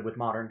 really good with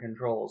modern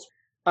controls.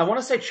 I want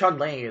to say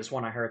Chun-Li is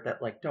one I heard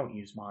that like don't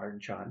use modern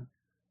Chun.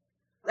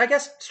 I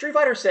guess Street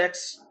Fighter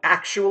 6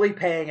 actually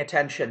paying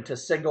attention to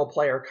single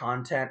player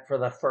content for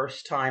the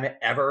first time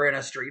ever in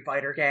a Street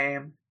Fighter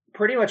game.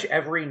 Pretty much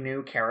every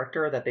new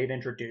character that they've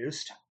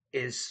introduced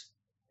is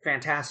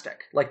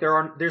fantastic. Like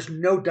there's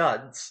no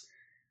duds.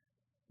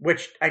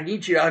 Which I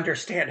need you to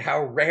understand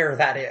how rare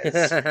that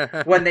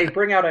is. When they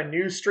bring out a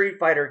new Street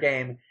Fighter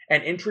game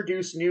and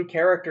introduce new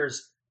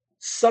characters,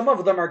 some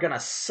of them are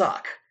gonna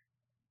suck.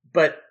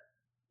 But,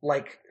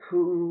 like,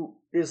 who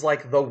is,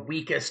 like, the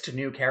weakest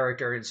new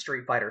character in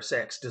Street Fighter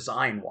 6,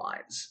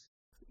 design-wise?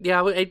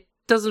 Yeah, it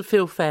doesn't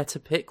feel fair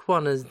to pick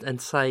one and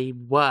say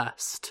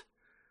worst.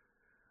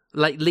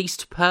 Like,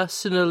 least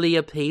personally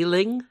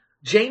appealing?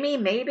 Jamie,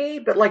 maybe,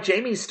 but, like,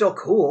 Jamie's still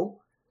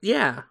cool.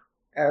 Yeah.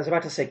 I was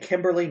about to say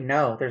Kimberly.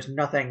 No, there's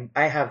nothing.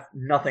 I have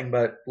nothing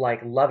but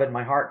like love in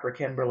my heart for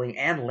Kimberly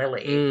and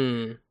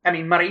Lily. I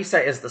mean,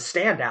 Marisa is the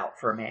standout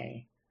for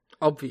me.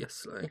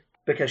 Obviously.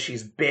 Because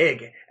she's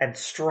big and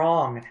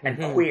strong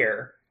and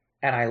queer,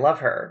 and I love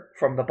her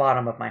from the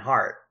bottom of my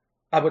heart.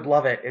 I would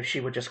love it if she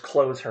would just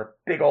close her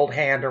big old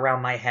hand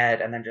around my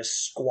head and then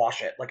just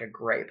squash it like a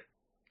grape.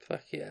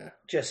 Fuck yeah.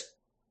 Just,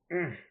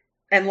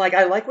 And like,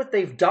 I like what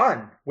they've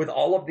done with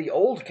all of the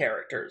old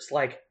characters.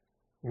 Like,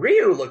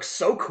 Ryu looks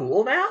so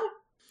cool now.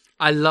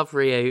 I love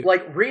Ryu.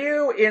 Like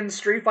Ryu in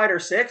Street Fighter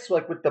 6,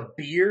 like with the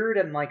beard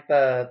and like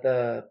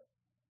the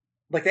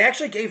like they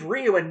actually gave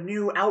Ryu a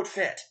new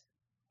outfit,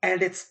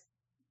 and it's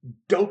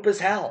dope as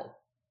hell.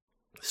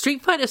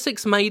 Street Fighter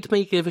 6 made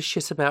me give a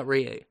shit about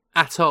Ryu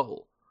at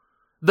all.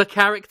 The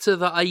character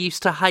that I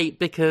used to hate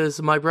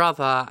because my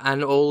brother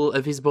and all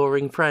of his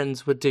boring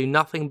friends would do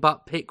nothing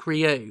but pick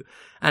Ryu,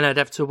 and I'd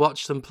have to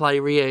watch them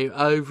play Ryu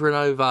over and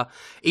over,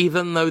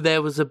 even though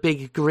there was a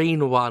big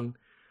green one.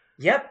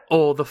 Yep.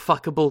 Or the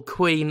fuckable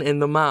queen in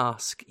the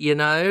mask, you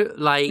know?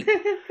 Like,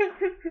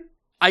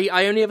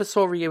 I only ever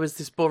saw Ryu as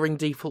this boring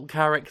default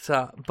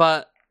character,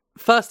 but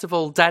first of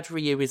all, Dad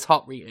Ryu is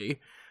hot Ryu,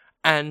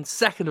 and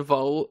second of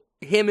all,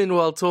 him in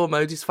World Tour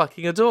mode is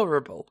fucking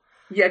adorable.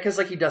 Yeah, because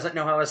like he doesn't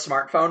know how his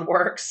smartphone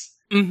works.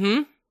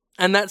 And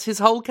that's his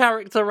whole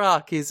character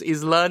arc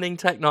is learning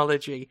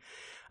technology.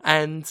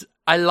 And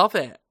I love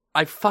it.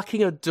 I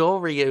fucking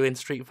adore Ryu in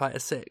Street Fighter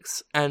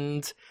 6.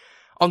 And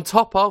on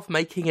top of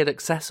making it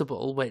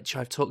accessible, which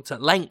I've talked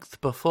at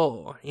length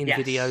before in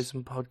videos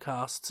and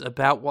podcasts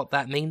about what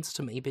that means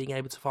to me, being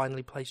able to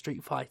finally play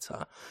Street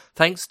Fighter,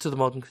 thanks to the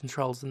modern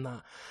controls and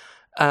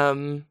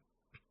that.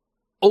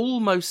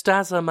 Almost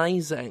as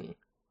amazing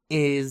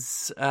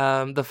is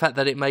the fact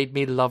that it made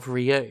me love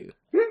Ryu.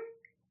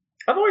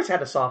 I've always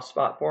had a soft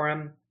spot for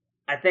him.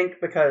 I think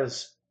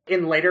because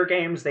in later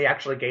games, they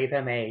actually gave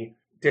him a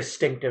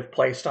distinctive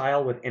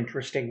playstyle with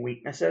interesting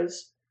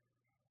weaknesses.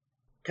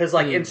 Because,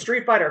 like, in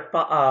Street Fighter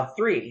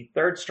 3,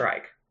 Third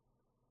Strike,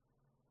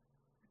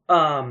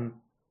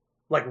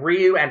 like,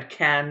 Ryu and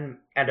Ken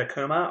and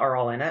Akuma are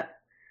all in it,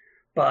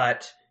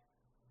 but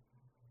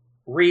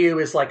Ryu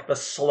is, like, the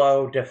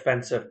slow,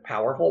 defensive,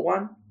 powerful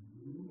one.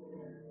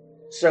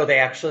 So they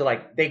actually,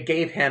 like, they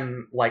gave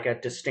him, like, a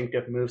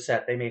distinctive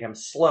moveset. They made him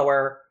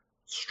slower,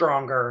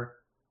 stronger,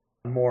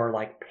 more,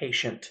 like,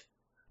 patient.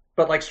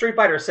 But, like, Street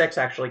Fighter 6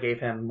 actually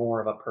gave him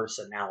more of a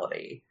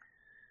personality.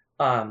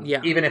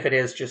 Even if it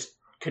is just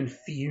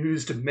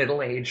confused,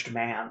 middle-aged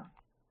man.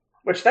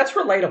 Which, that's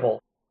relatable.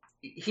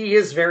 He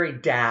is very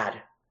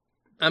dad.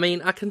 I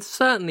mean, I can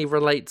certainly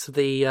relate to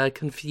the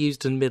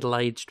confused and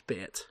middle-aged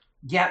bit.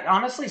 Yeah,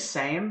 honestly,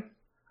 same.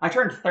 I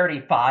turned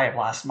 35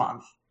 last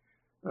month.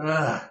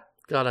 Ugh.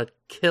 God, I'd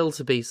kill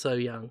to be so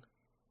young.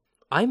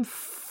 I'm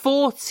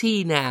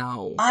 40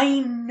 now. I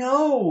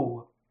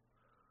know.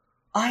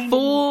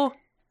 40.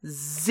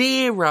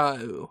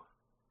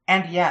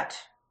 And yet,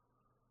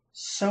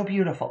 so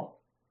beautiful.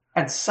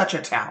 And such a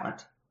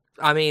talent.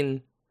 I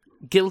mean,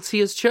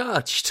 guilty as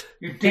charged.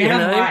 You're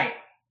damn right.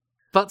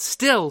 But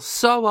still,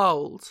 so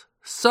old.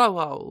 So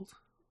old.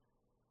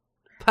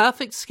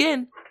 Perfect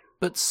skin,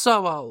 but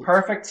so old.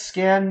 Perfect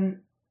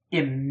skin,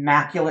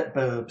 immaculate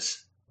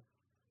boobs.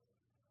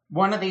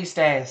 One of these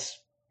days,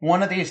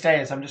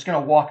 I'm just going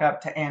to walk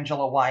up to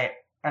Angela White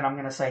and I'm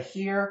going to say,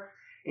 here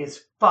is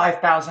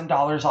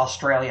 $5,000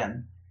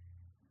 Australian.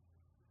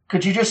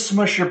 Could you just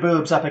smush your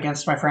boobs up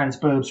against my friend's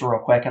boobs real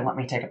quick and let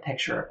me take a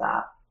picture of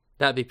that?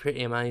 That'd be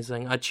pretty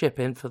amazing. I'd chip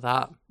in for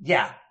that.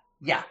 Yeah.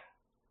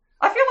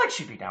 I feel like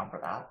she'd be down for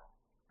that.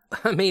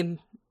 I mean,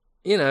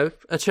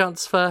 a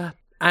chance for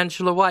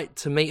Angela White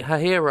to meet her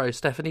hero,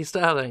 Stephanie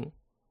Sterling.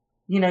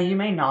 You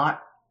may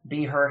not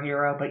be her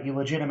hero, but you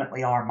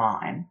legitimately are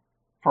mine,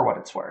 for what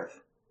it's worth.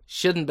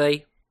 Shouldn't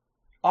be.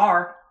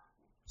 Are.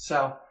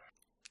 So.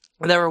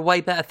 There are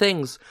way better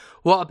things.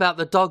 What about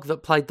the dog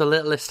that played the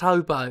littlest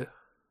hobo?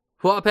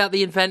 What about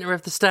the inventor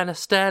of the Stanner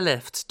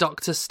stairlift,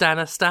 Dr.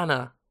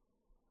 Stanner?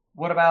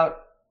 What about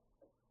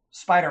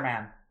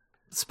Spider-Man?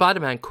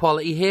 Spider-Man,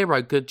 quality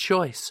hero, good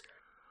choice.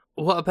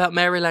 What about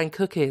Maryland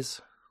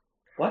cookies?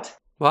 What?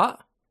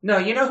 What? No,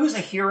 you know who's a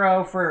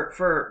hero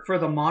for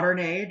the modern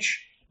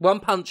age? One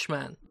Punch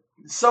Man.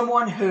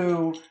 Someone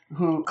who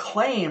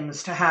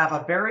claims to have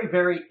a very,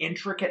 very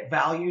intricate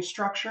value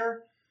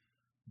structure,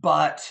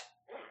 but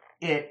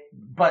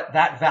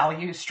that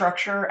value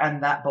structure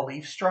and that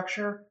belief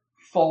structure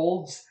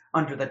folds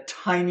under the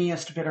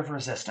tiniest bit of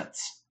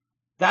resistance.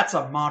 That's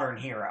a modern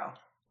hero.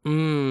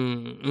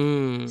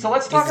 So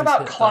let's talk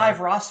about Clive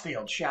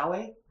Rossfield, shall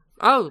we?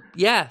 Oh,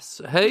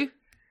 yes. Who?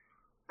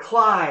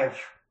 Clive.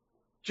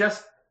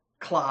 Just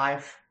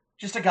Clive.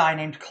 Just a guy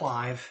named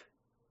Clive.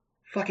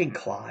 Fucking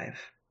Clive.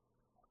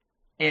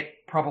 It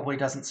probably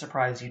doesn't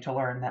surprise you to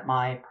learn that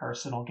my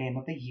personal game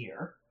of the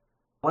year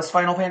was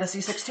Final Fantasy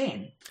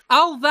XVI.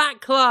 Oh,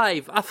 that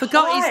Clive! I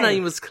forgot his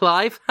name was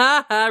Clive.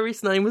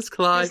 His name was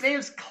Clive. His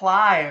name's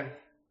Clive.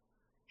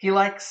 He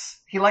likes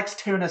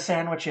tuna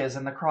sandwiches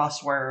in the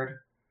crossword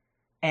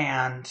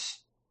and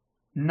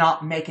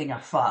not making a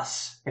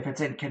fuss if it's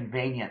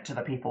inconvenient to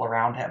the people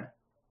around him.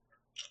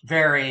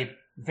 Very,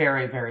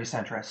 very, very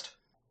centrist.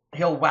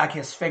 He'll wag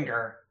his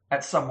finger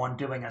at someone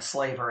doing a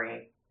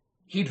slavery.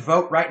 He'd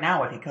vote right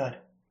now if he could.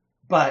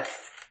 But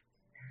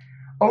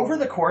over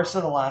the course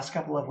of the last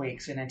couple of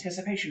weeks, in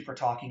anticipation for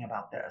talking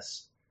about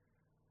this,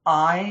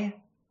 I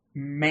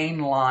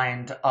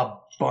mainlined a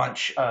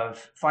bunch of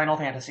Final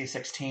Fantasy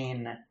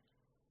XVI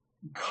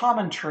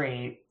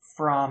commentary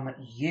from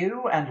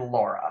you and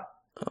Laura.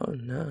 Oh,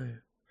 no.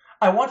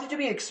 I wanted to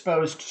be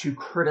exposed to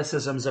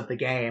criticisms of the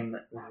game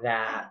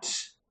that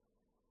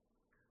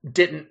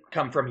didn't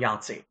come from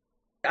Yahtzee.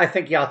 I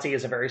think Yahtzee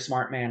is a very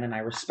smart man, and I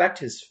respect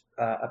his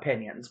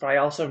opinions, but I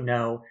also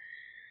know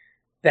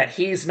that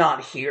he's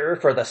not here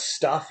for the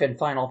stuff in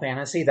Final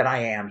Fantasy that I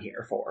am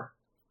here for.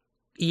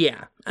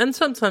 Yeah, and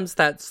sometimes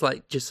that's,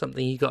 just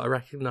something you gotta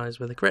recognize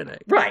with a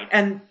critic. Right,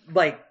 and,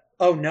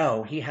 oh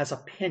no, he has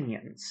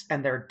opinions,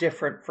 and they're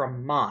different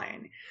from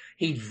mine.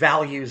 He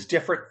values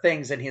different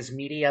things in his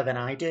media than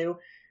I do.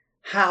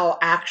 How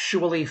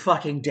actually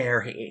fucking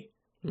dare he?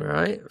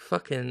 Right?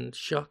 Fucking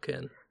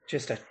shocking.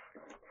 Just an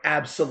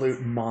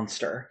absolute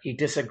monster. He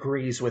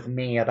disagrees with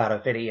me about a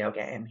video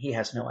game. He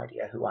has no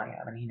idea who I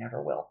am, and he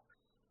never will.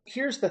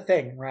 Here's the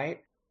thing, right?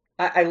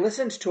 I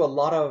listened to a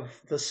lot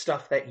of the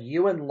stuff that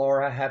you and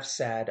Laura have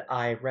said.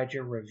 I read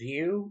your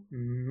review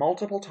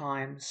multiple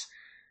times.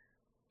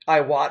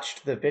 I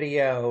watched the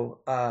video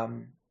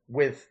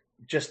with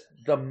just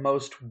the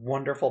most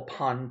wonderful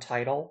pun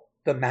title,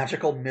 The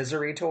Magical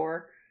Misery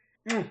Tour.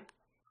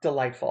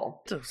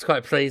 Delightful. I was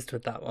quite pleased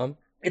with that one.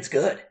 It's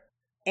good.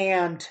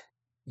 And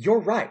you're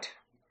right.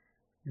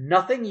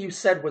 Nothing you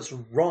said was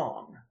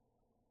wrong.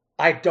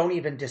 I don't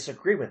even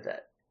disagree with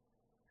it.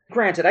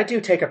 Granted, I do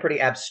take a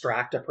pretty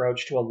abstract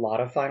approach to a lot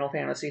of Final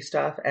Fantasy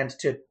stuff and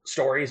to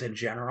stories in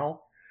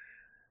general.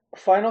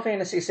 Final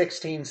Fantasy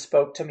XVI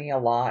spoke to me a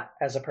lot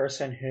as a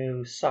person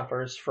who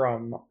suffers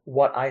from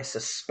what I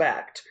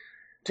suspect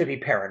to be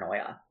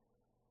paranoia.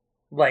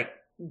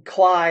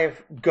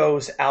 Clive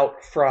goes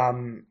out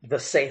from the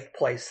safe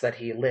place that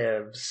he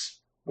lives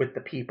with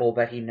the people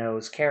that he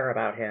knows care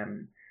about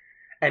him,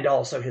 and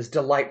also his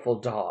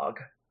delightful dog.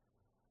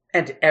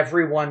 And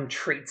everyone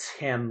treats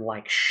him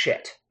like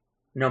shit,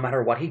 no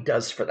matter what he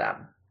does for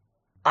them.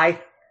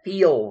 I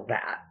feel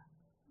that.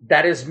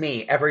 That is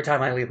me every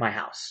time I leave my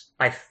house.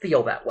 I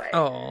feel that way.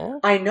 Aww.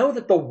 I know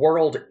that the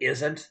world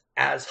isn't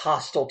as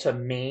hostile to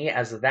me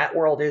as that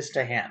world is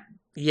to him.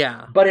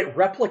 Yeah. But it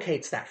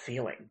replicates that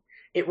feeling.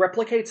 It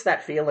replicates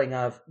that feeling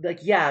of,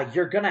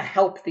 you're gonna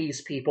help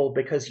these people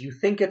because you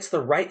think it's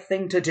the right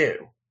thing to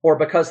do, or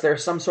because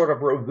there's some sort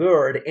of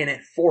reward in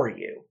it for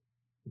you.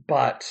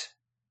 But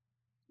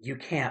you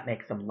can't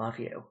make them love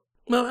you.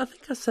 Well, I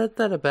think I said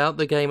that about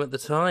the game at the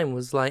time,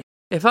 was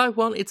if I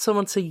wanted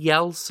someone to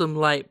yell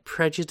some,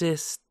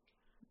 prejudice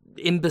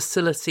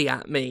imbecility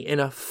at me in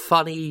a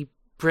funny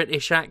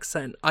British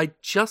accent, I'd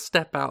just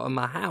step out of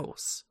my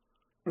house.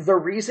 The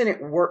reason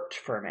it worked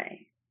for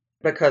me,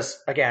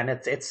 because, again,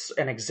 it's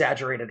an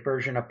exaggerated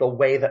version of the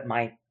way that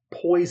my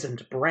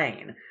poisoned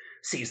brain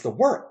sees the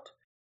world.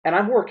 And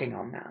I'm working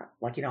on that.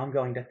 I'm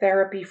going to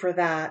therapy for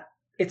that.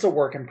 It's a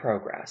work in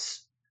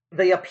progress.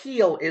 The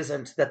appeal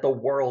isn't that the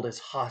world is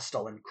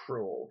hostile and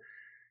cruel.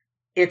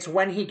 It's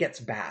when he gets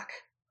back.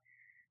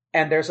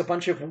 And there's a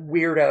bunch of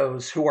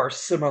weirdos who are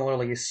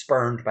similarly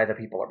spurned by the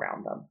people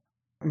around them.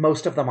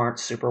 Most of them aren't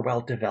super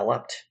well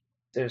developed.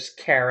 There's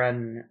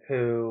Karen,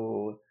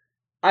 who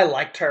I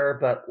liked her,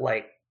 but,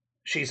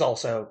 she's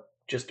also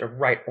just a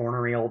right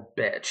ornery old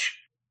bitch.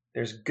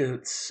 There's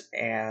Goots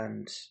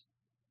and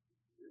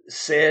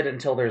Sid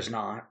until there's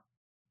not.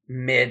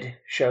 Mid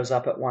shows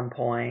up at one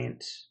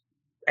point,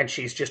 and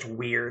she's just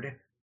weird.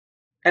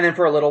 And then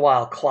for a little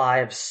while,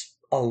 Clive's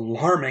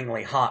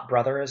alarmingly hot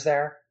brother is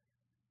there.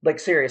 Like,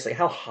 seriously,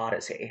 how hot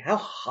is he? How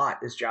hot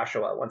is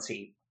Joshua once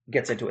he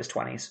gets into his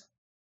 20s?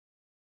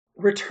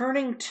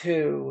 Returning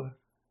to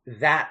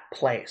that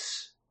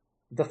place,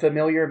 the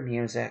familiar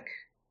music,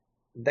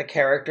 the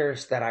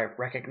characters that I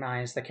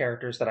recognize, the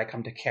characters that I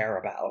come to care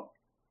about,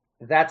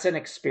 that's an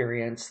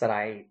experience that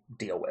I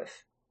deal with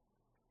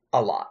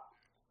a lot.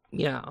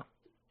 Yeah.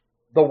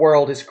 The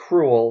world is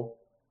cruel,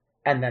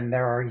 and then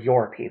there are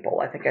your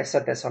people. I think I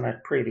said this on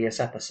a previous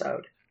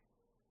episode.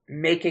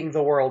 Making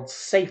the world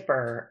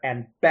safer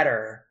and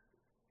better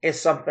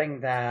is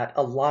something that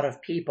a lot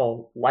of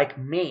people, like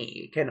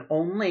me, can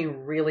only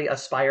really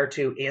aspire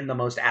to in the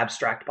most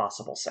abstract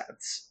possible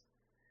sense.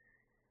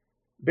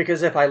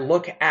 Because if I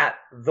look at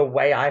the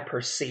way I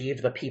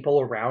perceive the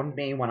people around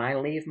me when I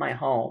leave my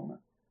home,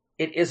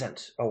 it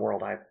isn't a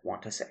world I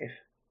want to save.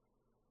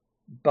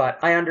 But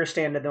I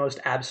understand in the most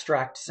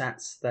abstract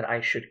sense that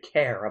I should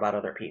care about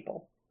other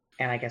people.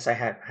 And I guess I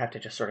have to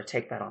just sort of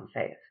take that on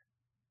faith.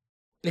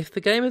 If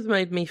the game had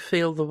made me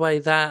feel the way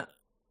that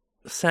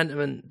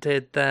sentiment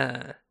did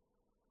there,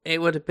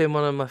 it would have been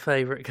one of my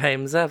favourite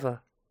games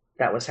ever.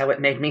 That was how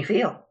it made me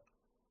feel.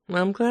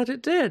 Well, I'm glad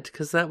it did,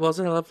 because that was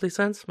a lovely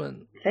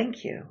sentiment.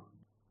 Thank you.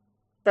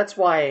 That's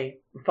why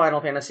Final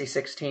Fantasy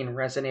XVI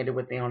resonated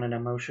with me on an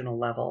emotional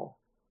level.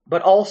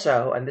 But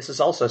also, and this is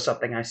also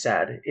something I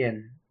said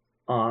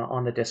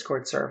on the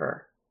Discord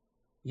server,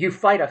 you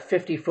fight a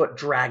 50-foot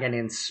dragon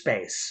in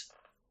space.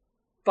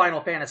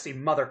 Final Fantasy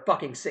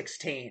motherfucking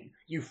 16.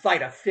 You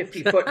fight a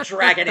 50-foot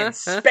dragon in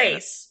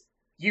space.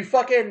 You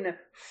fucking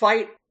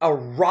fight a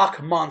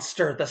rock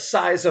monster the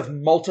size of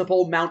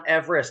multiple Mount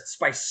Everests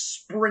by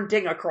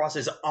sprinting across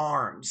his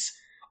arms,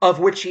 of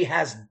which he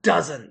has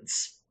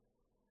dozens.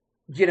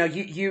 You know,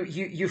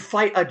 you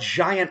fight a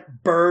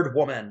giant bird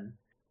woman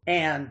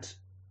and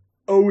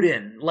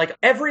Odin. Like,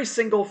 every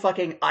single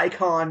fucking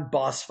icon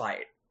boss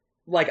fight.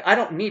 Like, I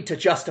don't need to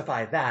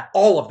justify that.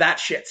 All of that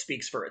shit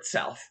speaks for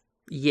itself.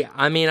 Yeah,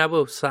 I mean, I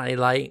will say,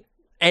 like,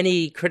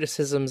 any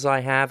criticisms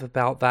I have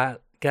about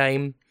that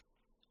game,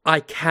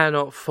 I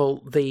cannot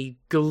fault the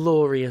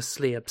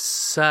gloriously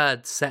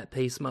absurd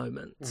set-piece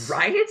moments.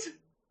 Right?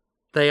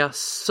 They are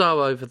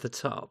so over the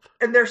top.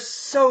 And they're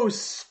so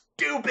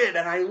stupid,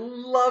 and I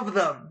love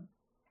them.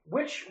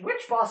 Which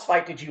boss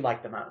fight did you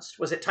like the most?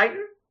 Was it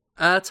Titan?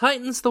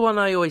 Titan's the one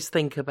I always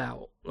think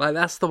about. Like,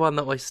 that's the one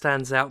that always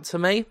stands out to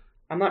me.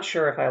 I'm not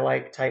sure if I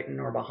like Titan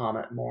or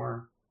Bahamut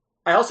more.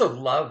 I also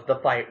love the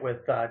fight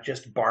with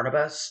just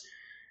Barnabas.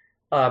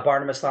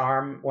 Barnabas the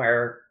Arm,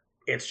 where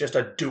it's just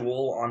a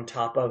duel on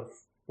top of,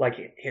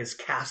 like, his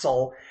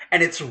castle,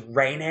 and it's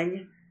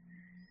raining.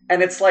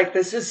 And it's like,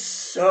 this is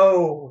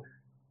so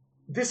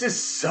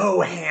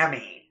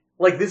hammy.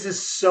 Like, this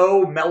is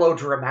so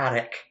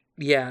melodramatic.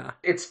 Yeah.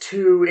 It's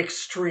two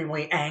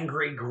extremely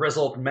angry,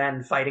 grizzled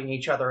men fighting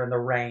each other in the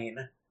rain.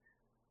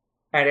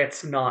 And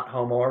it's not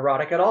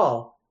homoerotic at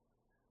all.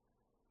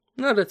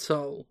 Not at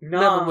all. No.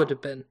 Never would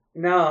have been.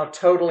 No,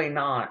 totally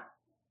not.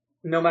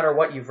 No matter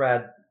what you've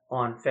read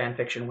on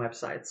fanfiction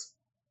websites.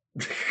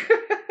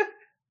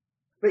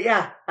 But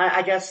yeah,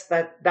 I guess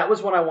that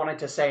was what I wanted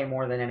to say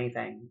more than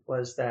anything,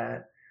 was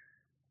that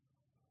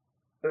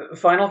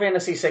Final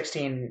Fantasy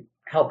XVI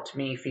helped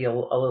me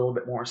feel a little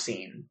bit more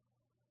seen.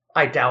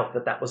 I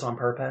doubt that was on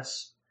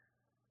purpose.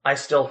 I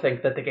still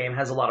think that the game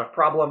has a lot of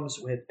problems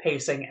with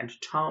pacing and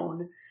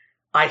tone.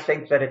 I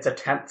think that its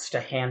attempts to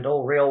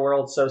handle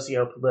real-world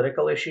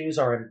socio-political issues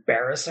are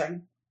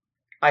embarrassing.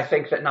 I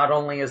think that not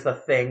only is the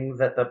thing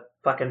that the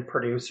fucking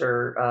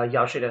producer,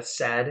 Yoshida,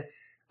 said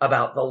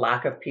about the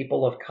lack of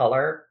people of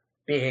color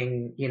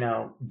being,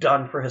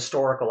 done for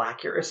historical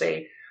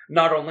accuracy,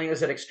 not only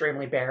is it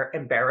extremely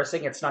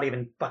embarrassing, it's not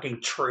even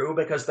fucking true,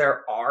 because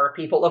there are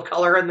people of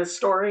color in this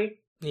story.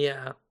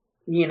 Yeah.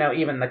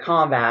 Even the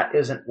combat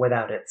isn't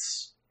without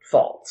its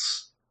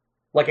faults.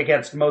 Like,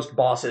 against most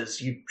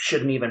bosses, you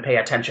shouldn't even pay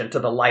attention to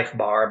the life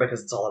bar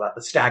because it's all about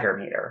the stagger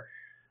meter.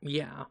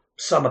 Yeah.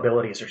 Some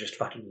abilities are just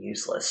fucking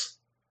useless.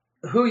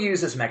 Who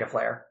uses Mega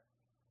Flare?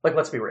 Like,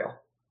 let's be real.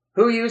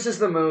 Who uses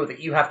the move that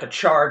you have to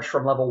charge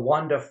from level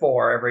 1 to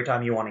 4 every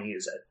time you want to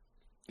use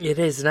it? It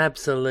is an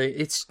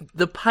absolute...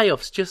 the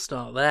payoffs just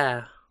aren't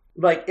there.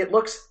 Like, it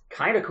looks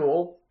kind of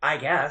cool, I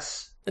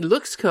guess. It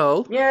looks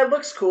cool. Yeah, it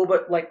looks cool,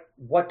 but, like,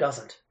 what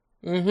doesn't?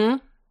 Mm-hmm.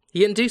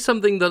 You can do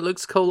something that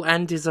looks cool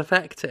and is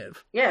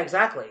effective. Yeah,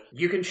 exactly.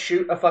 You can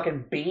shoot a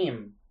fucking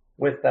beam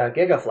with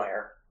Giga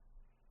Flare.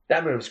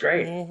 That move's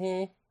great.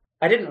 Mm-hmm.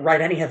 I didn't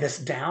write any of this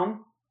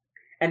down,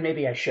 and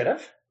maybe I should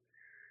have.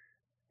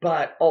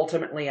 But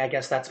ultimately, I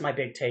guess that's my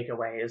big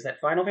takeaway, is that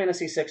Final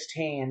Fantasy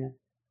XVI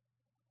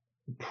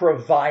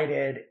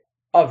provided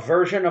a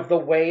version of the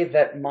way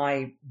that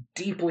my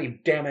deeply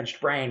damaged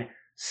brain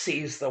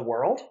sees the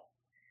world,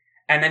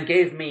 and then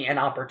gave me an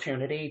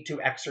opportunity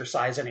to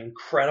exercise an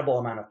incredible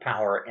amount of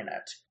power in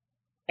it.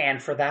 And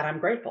for that, I'm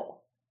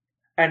grateful.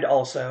 And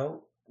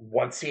also,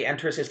 once he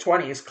enters his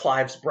 20s,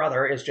 Clive's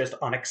brother is just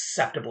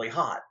unacceptably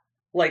hot.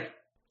 Like,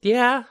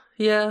 yeah.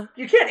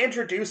 You can't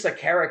introduce a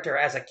character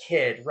as a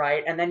kid,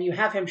 right? And then you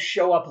have him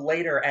show up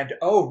later and,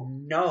 oh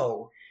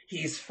no,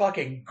 he's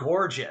fucking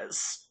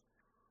gorgeous.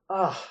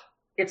 Ugh.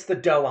 It's the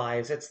doe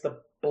eyes. It's the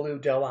blue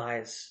doe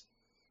eyes.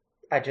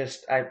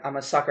 I'm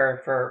a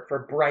sucker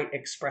for bright,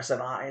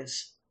 expressive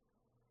eyes.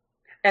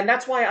 And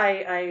that's why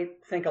I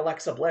think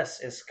Alexa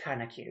Bliss is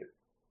kind of cute.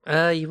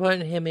 You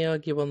won't hear me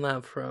argue on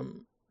that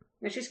front.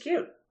 And she's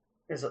cute,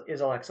 is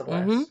Alexa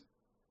Bliss. Mm-hmm.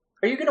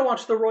 Are you going to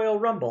watch the Royal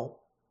Rumble?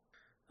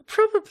 I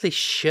probably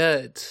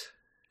should.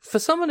 For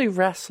someone who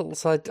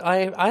wrestles,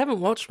 I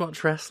haven't watched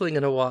much wrestling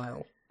in a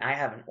while. I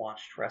haven't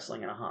watched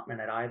wrestling in a hot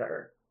minute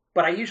either.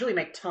 But I usually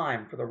make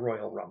time for the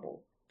Royal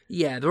Rumble.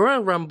 Yeah, the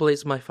Royal Rumble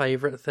is my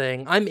favourite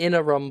thing. I'm in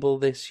a Rumble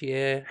this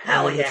year.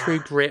 Hell I'm in yeah. the True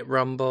Grit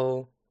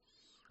Rumble.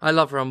 I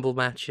love Rumble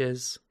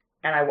matches.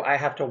 And I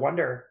have to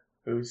wonder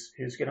who's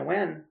going to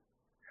win.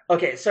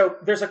 Okay, so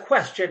there's a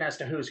question as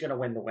to who's going to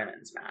win the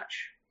women's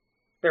match.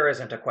 There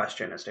isn't a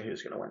question as to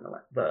who's going to win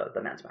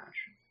the men's match.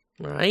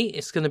 Right,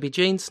 it's going to be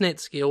Gene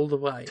Snitsky all the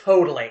way.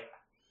 Totally.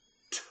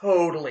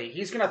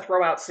 He's going to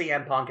throw out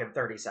CM Punk in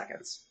 30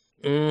 seconds.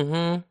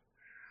 Mm-hmm.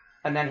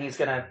 And then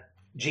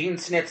Gene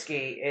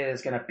Snitsky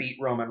is going to beat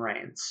Roman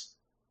Reigns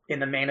in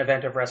the main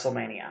event of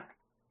WrestleMania.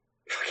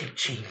 Fucking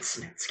Gene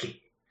Snitsky.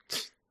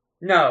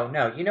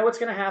 No, you know what's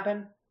going to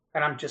happen?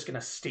 And I'm just going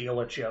to steal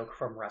a joke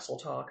from Wrestle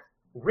Talk.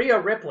 Rhea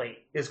Ripley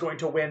is going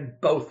to win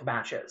both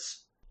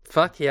matches.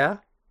 Fuck yeah.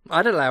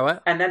 I'd allow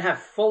it. And then have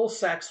full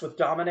sex with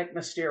Dominic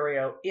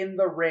Mysterio in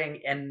the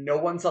ring, and no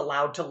one's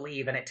allowed to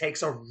leave, and it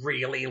takes a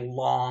really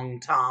long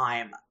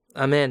time.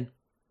 I'm in.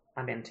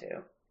 I'm in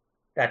too.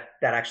 That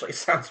actually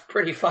sounds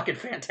pretty fucking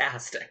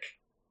fantastic.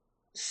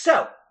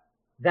 So,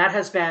 that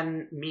has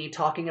been me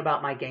talking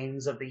about my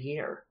games of the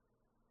year.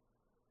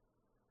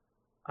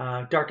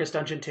 Darkest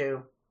Dungeon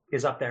 2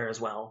 is up there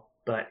as well,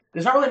 but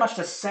there's not really much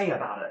to say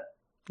about it.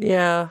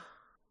 Yeah.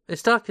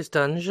 It's Darkest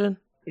Dungeon.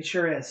 It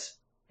sure is.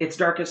 It's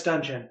Darkest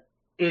Dungeon.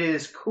 It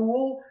is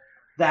cool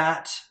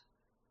that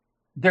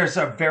there's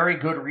a very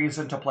good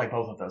reason to play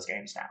both of those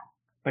games now,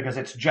 because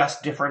it's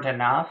just different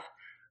enough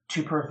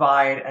to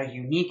provide a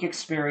unique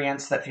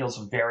experience that feels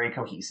very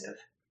cohesive.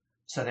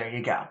 So there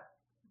you go.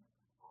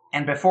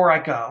 And before I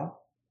go,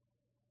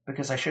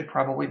 because I should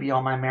probably be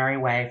on my merry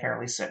way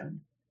fairly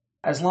soon,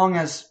 as long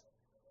as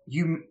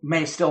you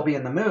may still be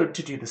in the mood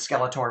to do the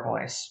Skeletor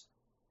voice,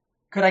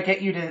 could I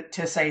get you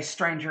to say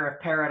Stranger of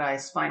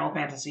Paradise Final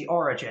Fantasy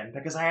Origin?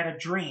 Because I had a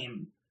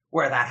dream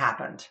where that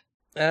happened.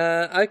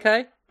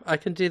 Okay. I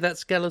can do that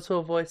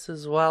Skeletor voice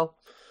as well.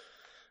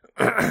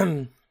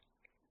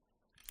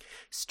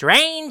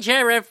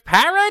 Stranger of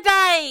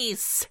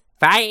Paradise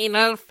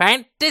Final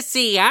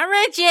Fantasy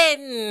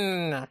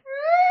Origin!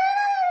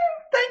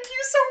 Thank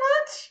you so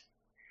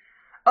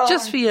much!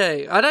 Just for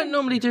you. I don't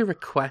normally do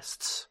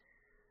requests.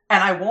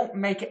 And I won't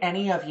make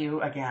any of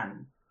you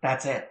again.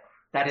 That's it.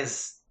 That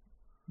is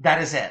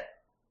it.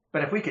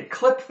 But if we could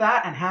clip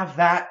that and have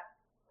that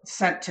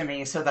sent to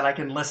me so that I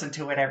can listen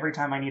to it every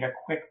time I need a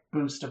quick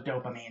boost of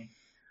dopamine,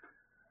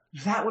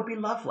 that would be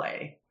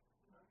lovely.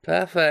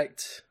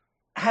 Perfect.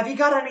 Have you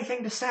got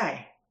anything to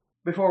say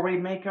before we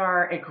make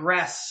our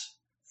egress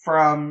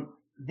from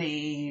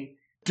the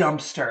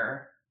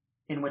dumpster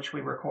in which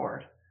we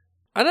record?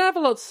 I don't have a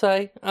lot to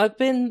say. I've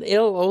been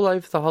ill all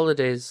over the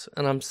holidays,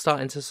 and I'm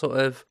starting to sort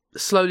of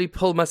slowly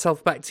pull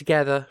myself back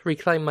together,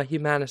 reclaim my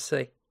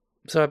humanity.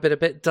 So I've been a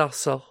bit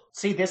docile.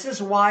 See, this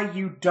is why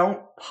you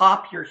don't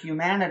pop your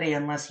humanity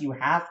unless you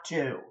have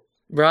to.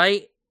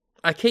 Right?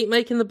 I keep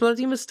making the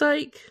bloody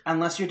mistake.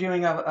 Unless you're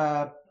doing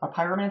a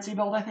pyromancy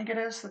build, I think it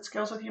is, that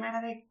scales with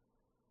humanity.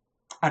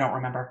 I don't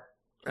remember.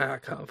 I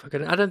can't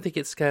fucking... I don't think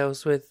it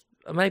scales with...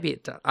 Maybe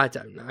it does. I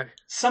don't know.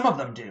 Some of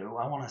them do,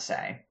 I want to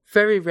say.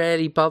 Very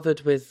rarely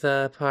bothered with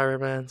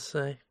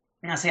pyromancy.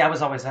 Now, see, I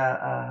was always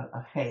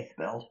a faith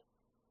build.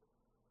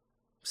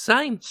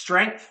 Same.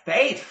 Strength,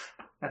 faith.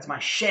 That's my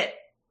shit.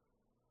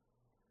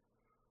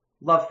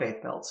 Love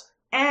faith builds.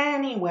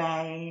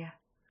 Anyway,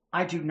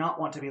 I do not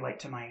want to be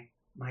late to my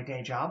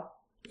day job.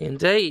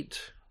 Indeed.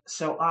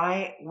 So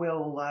I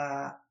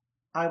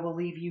will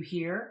leave you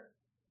here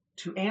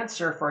to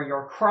answer for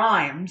your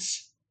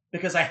crimes,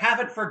 because I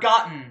haven't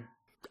forgotten.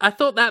 I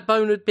thought that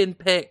bone had been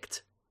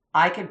picked.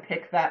 I can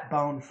pick that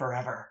bone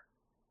forever.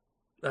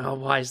 Oh,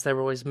 why is there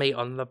always meat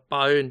on the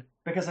bone?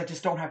 Because I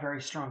just don't have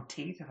very strong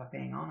teeth, if I'm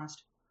being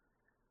honest.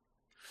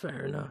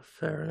 Fair enough.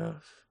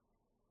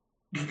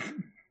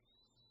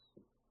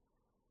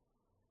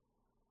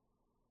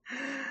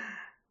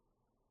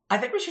 I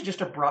think we should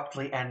just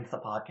abruptly end the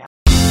podcast.